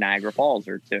get to Niagara Falls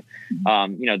or to,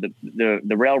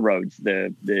 the railroads,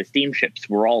 the steamships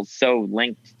were all so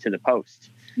linked to the post.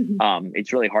 Mm-hmm.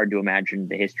 It's really hard to imagine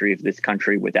the history of this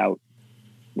country without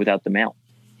the mail.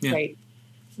 Yeah.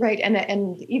 Right.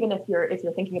 And even if you're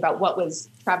thinking about what was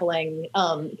traveling,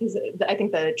 because I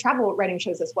think the travel writing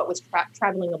shows us what was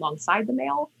traveling alongside the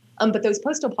mail. But those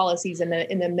postal policies in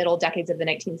the middle decades of the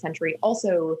 19th century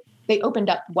also, they opened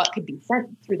up what could be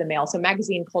sent through the mail. So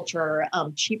magazine culture,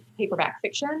 cheap paperback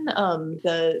fiction,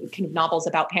 the kind of novels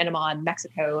about Panama and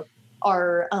Mexico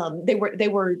are they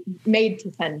were made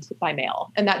to send by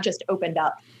mail, and that just opened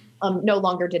up. No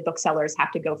longer did booksellers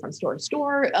have to go from store to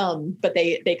store, but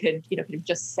they could kind of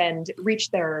just reach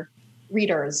their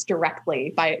readers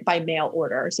directly by mail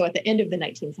order. So at the end of the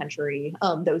 19th century,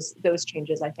 those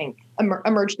changes, I think,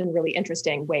 emerged in really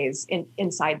interesting ways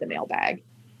inside the mailbag.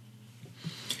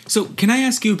 So can I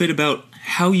ask you a bit about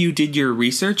how you did your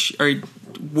research? Or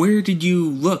where did you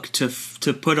look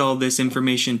to put all this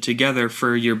information together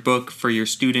for your book, for your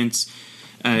students?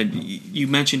 You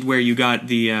mentioned where you got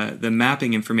the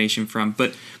mapping information from,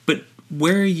 but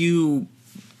where are you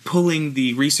pulling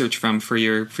the research from for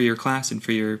your class and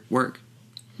for your work?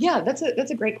 Yeah, that's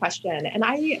a great question. And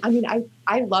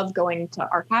I love going to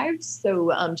archives,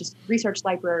 so just research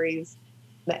libraries.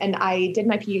 And I did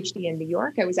my PhD in New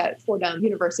York. I was at Fordham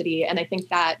University, and I think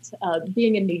that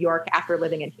being in New York after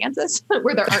living in Kansas,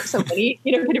 where there aren't so many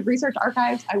kind of research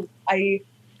archives, I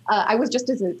was just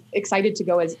as excited to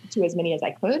go to as many as I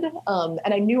could, and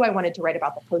I knew I wanted to write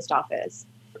about the post office.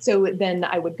 So then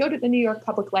I would go to the New York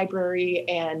Public Library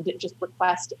and just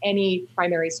request any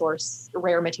primary source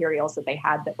rare materials that they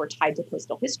had that were tied to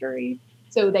postal history.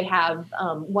 So they have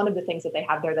one of the things that they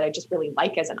have there that I just really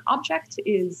like as an object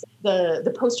is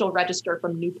the postal register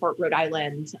from Newport, Rhode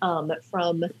Island,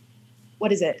 from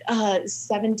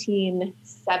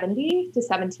 1770 to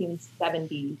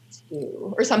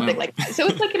 1772 or something like that. So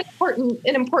it's like an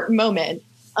important moment.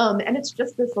 And it's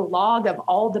just this log of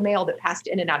all the mail that passed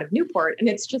in and out of Newport. And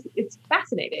it's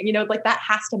fascinating, like that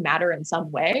has to matter in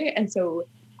some way. And so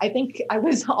I think I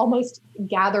was almost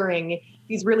gathering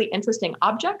these really interesting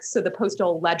objects. So the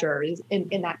postal ledgers,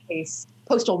 in that case,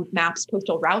 postal maps,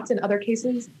 postal routes in other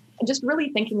cases, and just really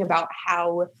thinking about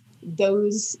how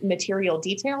those material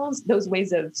details, those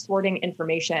ways of sorting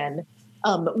information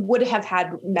would have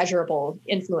had measurable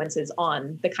influences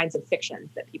on the kinds of fictions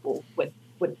that people would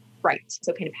write.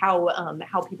 So kind of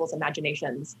how people's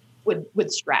imaginations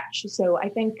would stretch. So I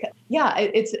think,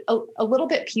 it's a little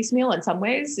bit piecemeal in some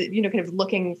ways, kind of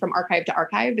looking from archive to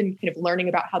archive and kind of learning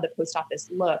about how the post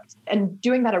office looked and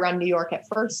doing that around New York at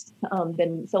first,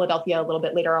 then Philadelphia a little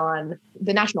bit later on.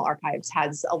 The National Archives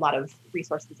has a lot of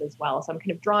resources as well. So I'm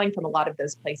kind of drawing from a lot of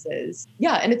those places.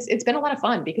 Yeah. And it's been a lot of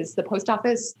fun because the post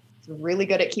office is really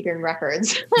good at keeping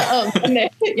records.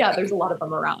 There's a lot of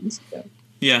them around. So.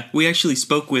 Yeah, we actually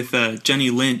spoke with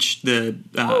Jenny Lynch, the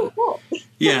cool.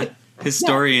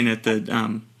 historian at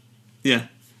the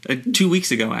 2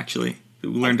 weeks ago. Actually, we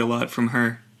learned a lot from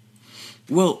her.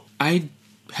 Well, I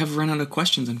have run out of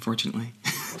questions, unfortunately.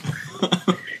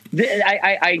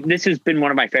 This has been one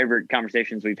of my favorite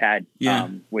conversations we've had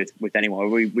with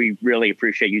anyone. We really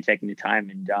appreciate you taking the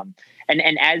time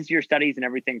and as your studies and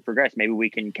everything progress, maybe we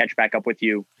can catch back up with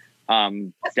you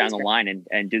down the line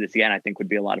and do this again, I think would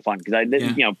be a lot of fun. Because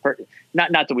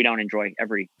not that we don't enjoy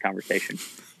every conversation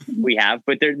we have,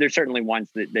 but there's certainly ones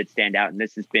that stand out. And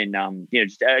this has been,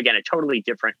 just again, a totally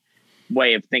different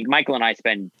way of thinking. Michael and I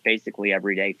spend basically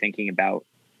every day thinking about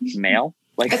mail.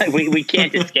 Like we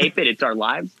can't escape it. It's our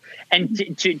lives.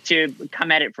 And to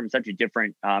come at it from such a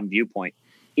different viewpoint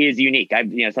is unique.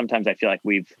 Sometimes I feel like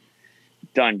we've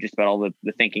done just about all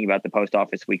the thinking about the post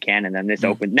office we can, and then this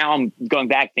opened. Now I'm going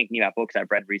back thinking about books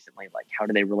I've read recently, like how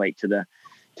do they relate to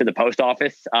the post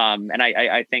office? And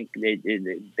I think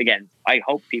again, I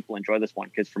hope people enjoy this one,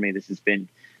 because for me this has been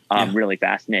really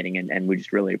fascinating, and we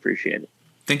just really appreciate it.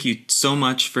 Thank you so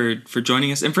much for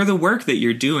joining us and for the work that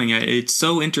you're doing. It's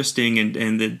so interesting,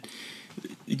 and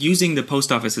using the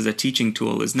post office as a teaching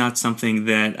tool is not something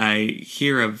that I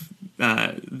hear of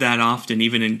that often.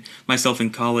 Even in myself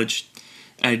in college,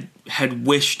 I had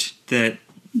wished that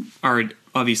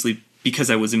obviously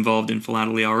because I was involved in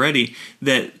philately already,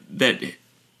 that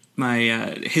my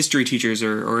history teachers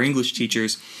or English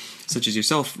teachers, such as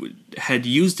yourself, had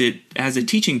used it as a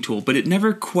teaching tool, but it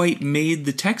never quite made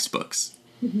the textbooks.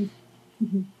 Mm-hmm.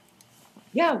 Mm-hmm.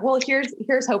 Yeah, well,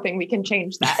 here's hoping we can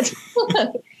change that.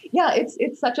 Yeah,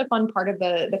 it's such a fun part of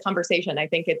the conversation. I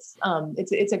think it's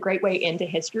a great way into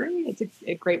history. It's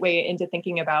a great way into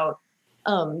thinking about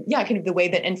kind of the way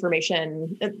that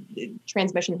information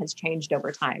transmission has changed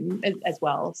over time as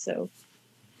well. So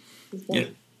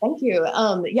thank you.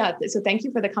 So thank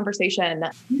you for the conversation.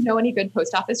 Do you know any good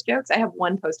post office jokes? I have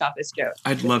one post office joke.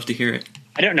 I'd love to hear it.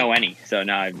 I don't know any, so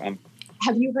now I'm.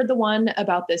 Have you heard the one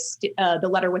about this the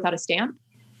letter without a stamp?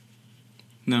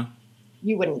 No.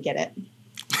 You wouldn't get it.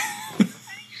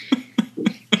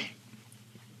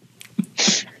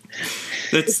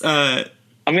 That's I'm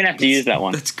gonna have to use that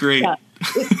one. That's great. Yeah,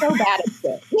 it's so bad it's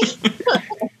good.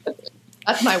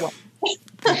 That's my one.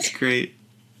 That's great.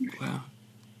 Wow.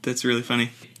 That's really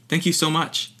funny. Thank you so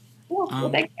much. Cool. Well,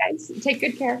 thanks, guys. Take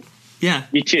good care. Yeah.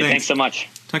 You too. Thanks so much.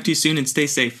 Talk to you soon and stay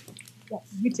safe. Yeah,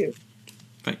 you too.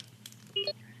 Bye.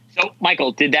 So,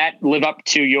 Michael, did that live up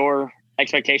to your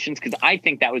expectations? Because I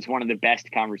think that was one of the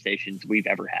best conversations we've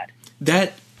ever had.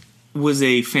 That was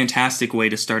a fantastic way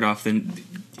to start off. The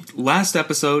last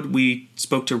episode, we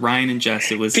spoke to Ryan and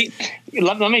Jess. It was.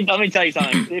 Let me tell you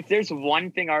something. If there's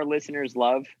one thing our listeners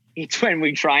love, it's when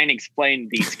we try and explain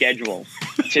the schedule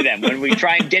to them. When we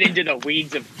try and get into the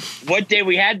weeds of what day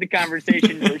we had the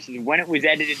conversation versus when it was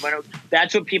edited.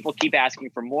 That's what people keep asking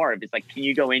for more of. It's like, can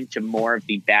you go into more of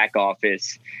the back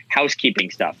office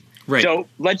housekeeping stuff? Right. So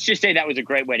let's just say that was a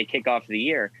great way to kick off the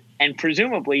year. And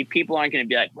presumably people aren't going to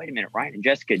be like, wait a minute, Ryan and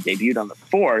Jessica debuted on the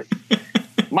 4th.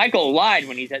 Michael lied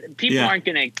when he said people aren't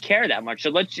going to care that much.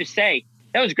 So let's just say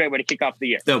that was a great way to kick off the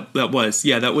year.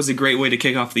 That was a great way to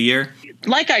kick off the year.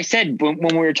 Like I said, when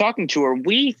we were talking to her,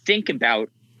 we think about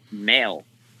mail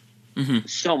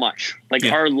so much. Like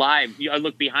our lives, I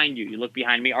look behind you, you look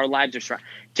behind me, our lives are strong.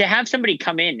 To have somebody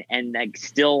come in and like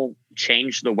still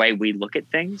change the way we look at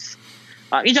things.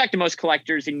 You talk to most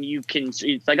collectors and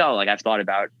it's like, oh, like I've thought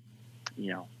about,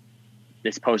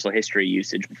 this postal history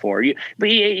usage before. But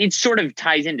it sort of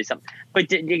ties into something.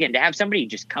 But again, to have somebody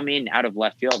just come in out of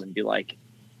left field and be like,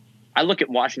 I look at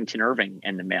Washington Irving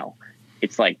and the mail.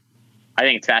 It's like, I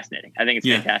think it's fascinating. I think it's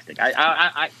fantastic.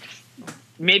 I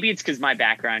maybe it's because my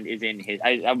background is in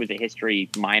I was a history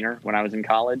minor when I was in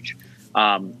college.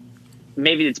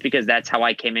 Maybe it's because that's how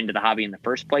I came into the hobby in the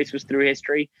first place, was through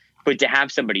history. But to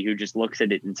have somebody who just looks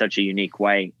at it in such a unique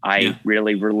way, I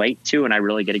really relate to, and I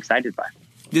really get excited by.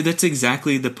 That's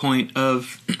exactly the point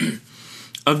of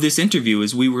this interview,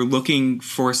 is we were looking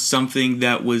for something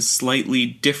that was slightly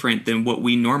different than what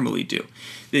we normally do.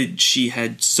 She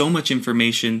had so much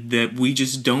information that we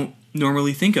just don't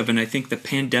normally think of. And I think the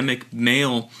pandemic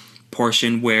mail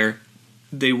portion, where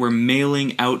they were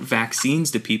mailing out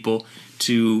vaccines to people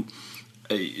to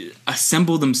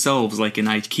assemble themselves like an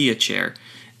IKEA chair,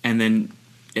 and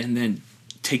then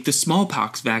take the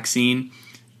smallpox vaccine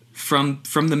from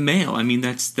the mail. I mean,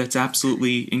 that's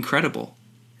absolutely incredible.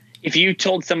 If you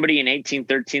told somebody in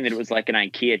 1813 that it was like an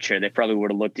IKEA chair, they probably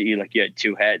would have looked at you like you had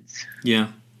two heads. Yeah,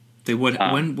 they would.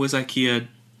 When was IKEA?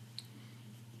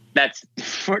 That's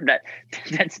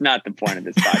not the point of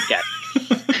this podcast.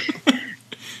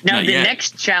 Now,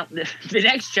 the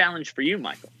next challenge for you,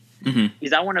 Michael,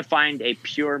 is I want to find a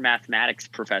pure mathematics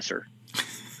professor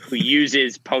who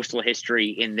uses postal history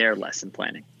in their lesson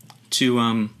planning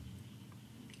to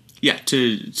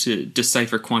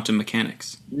decipher quantum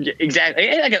mechanics.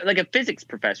 Exactly, like a physics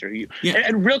professor.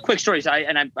 And real quick stories.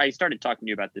 I started talking to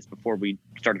you about this before we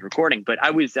started recording, but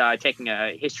I was taking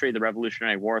a history of the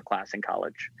Revolutionary War class in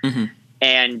college,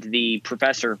 and the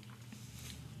professor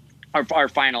our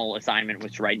final assignment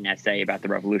was to write an essay about the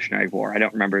Revolutionary War. I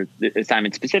don't remember the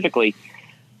assignment specifically,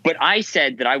 but I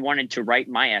said that I wanted to write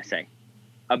my essay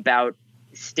about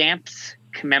stamps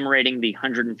commemorating the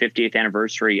 150th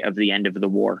anniversary of the end of the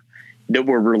war that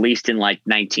were released in like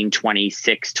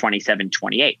 1926, 27,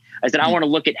 28. I said, I want to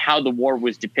look at how the war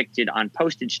was depicted on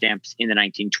postage stamps in the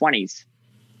 1920s.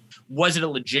 Was it a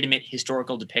legitimate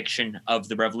historical depiction of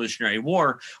the Revolutionary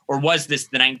War, or was this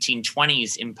the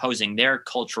 1920s imposing their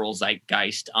cultural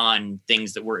zeitgeist on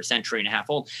things that were a century and a half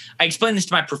old? I explained this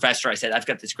to my professor. I said, I've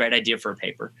got this great idea for a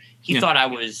paper. He thought I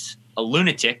was a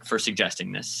lunatic for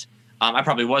suggesting this. I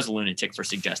probably was a lunatic for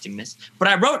suggesting this, but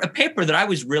I wrote a paper that I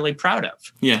was really proud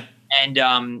of. Yeah. And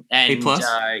A+?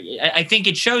 I think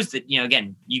it shows that,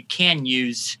 again, you can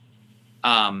use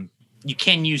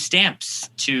stamps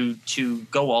to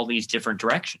go all these different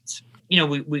directions.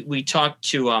 We talked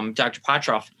to Dr.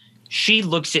 Potroff. She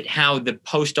looks at how the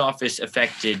post office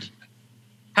affected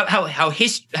how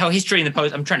history in the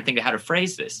post. I'm trying to think of how to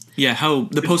phrase this. Yeah, how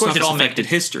the post office affected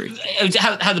history.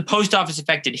 How the post office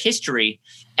affected history,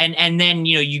 and then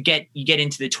you get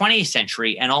into the 20th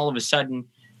century, and all of a sudden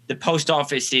the post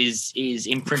office is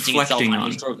imprinting itself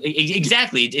on historical.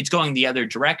 Exactly, it's going the other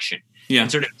direction. Yeah.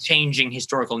 And sort of changing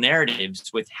historical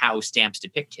narratives with how stamps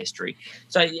depict history.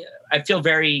 So I feel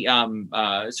very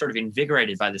sort of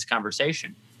invigorated by this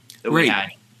conversation that we had,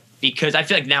 because I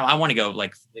feel like now I want to go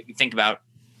think about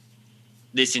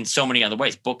this in so many other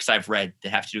ways. Books I've read that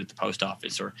have to do with the post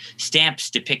office, or stamps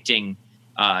depicting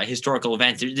historical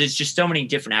events. There's just so many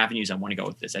different avenues I want to go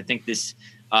with this. I think this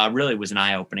really was an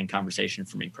eye-opening conversation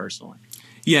for me personally.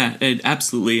 Yeah,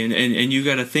 absolutely. And you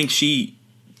got to think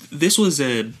this was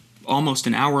almost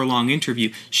an hour-long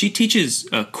interview. She teaches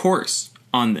a course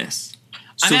on this.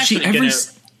 So I'm going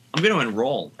to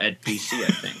enroll at BC,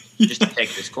 I think, just to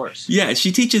take this course. Yeah,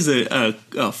 she teaches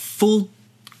a full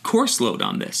course load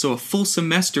on this. So a full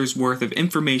semester's worth of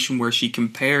information where she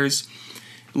compares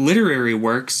literary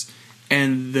works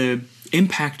and the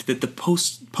impact that the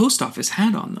post office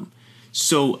had on them.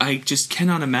 So I just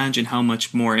cannot imagine how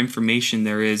much more information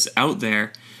there is out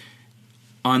there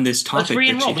on this topic. Let's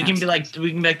re-enroll. We can be like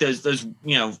those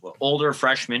older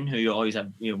freshmen who you always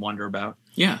have wonder about.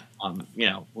 Yeah.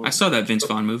 I saw that Vince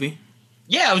Vaughn movie.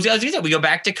 Yeah, I was gonna say, we go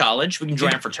back to college. We can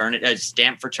join a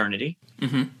stamp fraternity.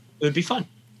 Mm-hmm. It would be fun.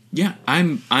 Yeah,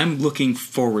 I'm looking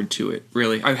forward to it.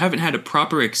 Really, I haven't had a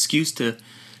proper excuse to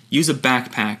use a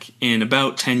backpack in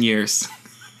about 10 years.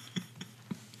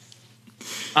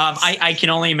 I can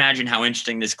only imagine how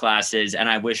interesting this class is, and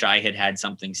I wish I had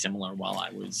something similar while I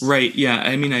was... Right, yeah.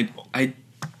 I mean, I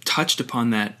touched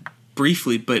upon that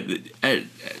briefly, but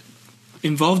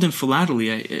involved in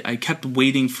philately, I kept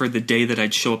waiting for the day that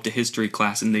I'd show up to history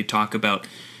class and they'd talk about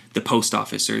the post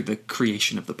office, or the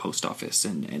creation of the post office,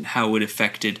 and how it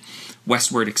affected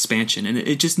westward expansion. And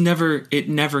it just never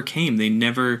came. They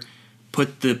never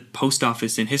put the post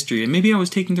office in history. And maybe I was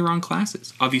taking the wrong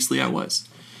classes. Obviously I was.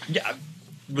 Yeah.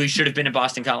 We should have been at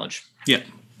Boston College. Yeah,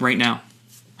 right now.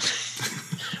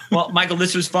 Well, Michael,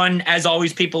 this was fun. As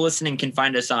always, people listening can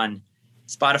find us on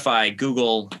Spotify,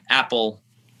 Google, Apple,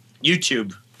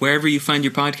 YouTube. Wherever you find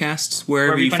your podcasts,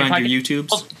 wherever you find your YouTubes.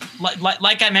 Well,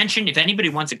 like I mentioned, if anybody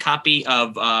wants a copy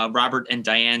of Robert and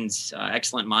Diane's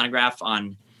excellent monograph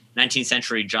on 19th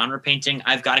century genre painting,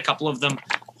 I've got a couple of them.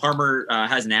 Harmer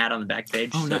has an ad on the back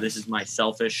page. Oh, so nice. This is my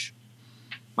selfish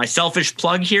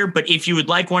plug here, but if you would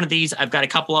like one of these, I've got a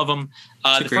couple of them.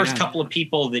 The first couple of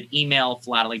people that email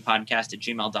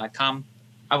philatelypodcast@gmail.com,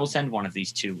 I will send one of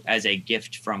these to as a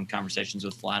gift from Conversations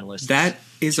with Philatelists. That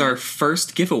is our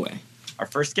first giveaway. Our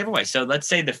first giveaway. So let's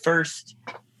say the first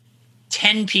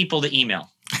 10 people to email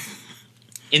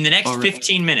in the next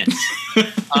 15 minutes.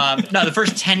 The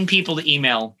first 10 people to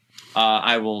email,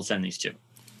 I will send these to.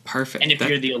 Perfect. And if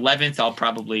you're the 11th, I'll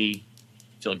probably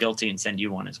feel guilty and send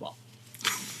you one as well.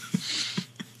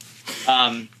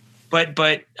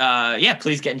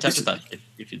 Please get in touch with us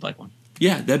if you'd like one.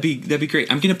 Yeah, that'd be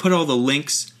great. I'm going to put all the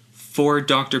links for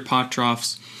Dr.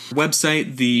 Potroff's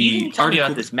website. You didn't tell me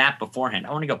about this map beforehand.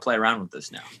 I want to go play around with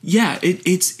this now. Yeah,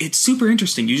 it's super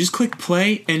interesting. You just click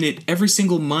play, and every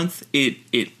single month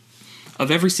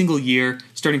of every single year,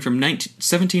 starting from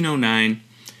 1709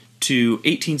 to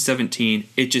 1817,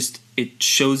 it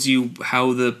shows you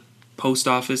how the post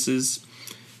offices,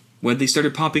 when they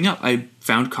started popping up. I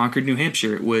found Concord, New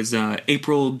Hampshire. It was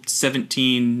April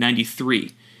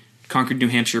 1793. Concord, New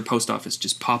Hampshire post office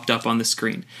just popped up on the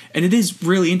screen. And it is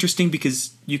really interesting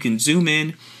because you can zoom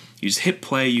in, you just hit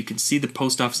play, you can see the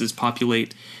post offices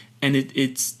populate, and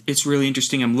it's really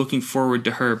interesting. I'm looking forward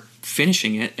to her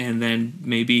finishing it, and then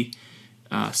maybe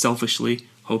selfishly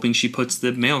hoping she puts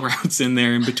the mail routes in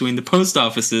there in between the post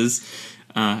offices.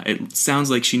 It sounds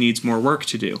like she needs more work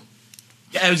to do.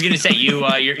 Yeah, I was going to say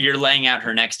you're laying out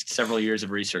her next several years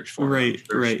of research for her.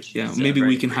 Right. Yeah, maybe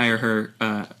we can hire her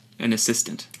an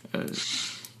assistant.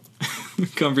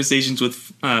 Conversations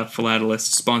with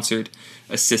Philatelist sponsored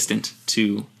assistant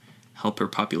to help her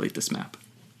populate this map.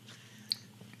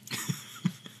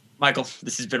 Michael,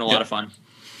 this has been a lot of fun.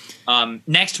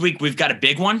 Next week we've got a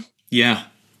big one. Yeah.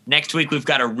 Next week we've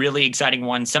got a really exciting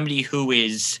one. Somebody who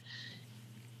is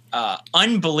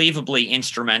unbelievably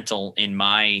instrumental in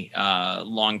my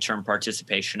long-term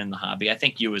participation in the hobby. I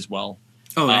think you as well.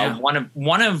 Oh, yeah.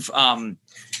 One of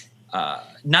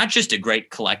not just a great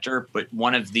collector, but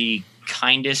one of the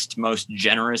kindest, most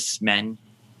generous men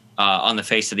on the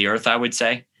face of the earth, I would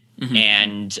say. Mm-hmm.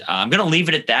 And I'm going to leave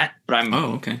it at that. But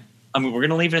okay. we're going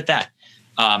to leave it at that.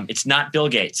 It's not Bill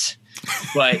Gates,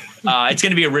 but it's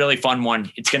going to be a really fun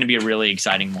one. It's going to be a really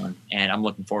exciting one, and I'm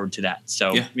looking forward to that.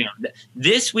 So,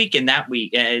 this week and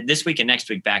this week and next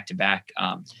week back to back,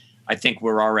 I think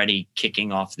we're already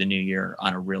kicking off the new year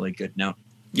on a really good note.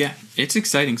 Yeah, it's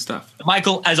exciting stuff.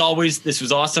 Michael, as always, this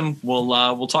was awesome.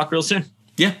 We'll talk real soon.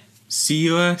 Yeah. See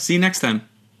you next time.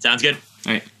 Sounds good.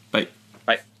 All right.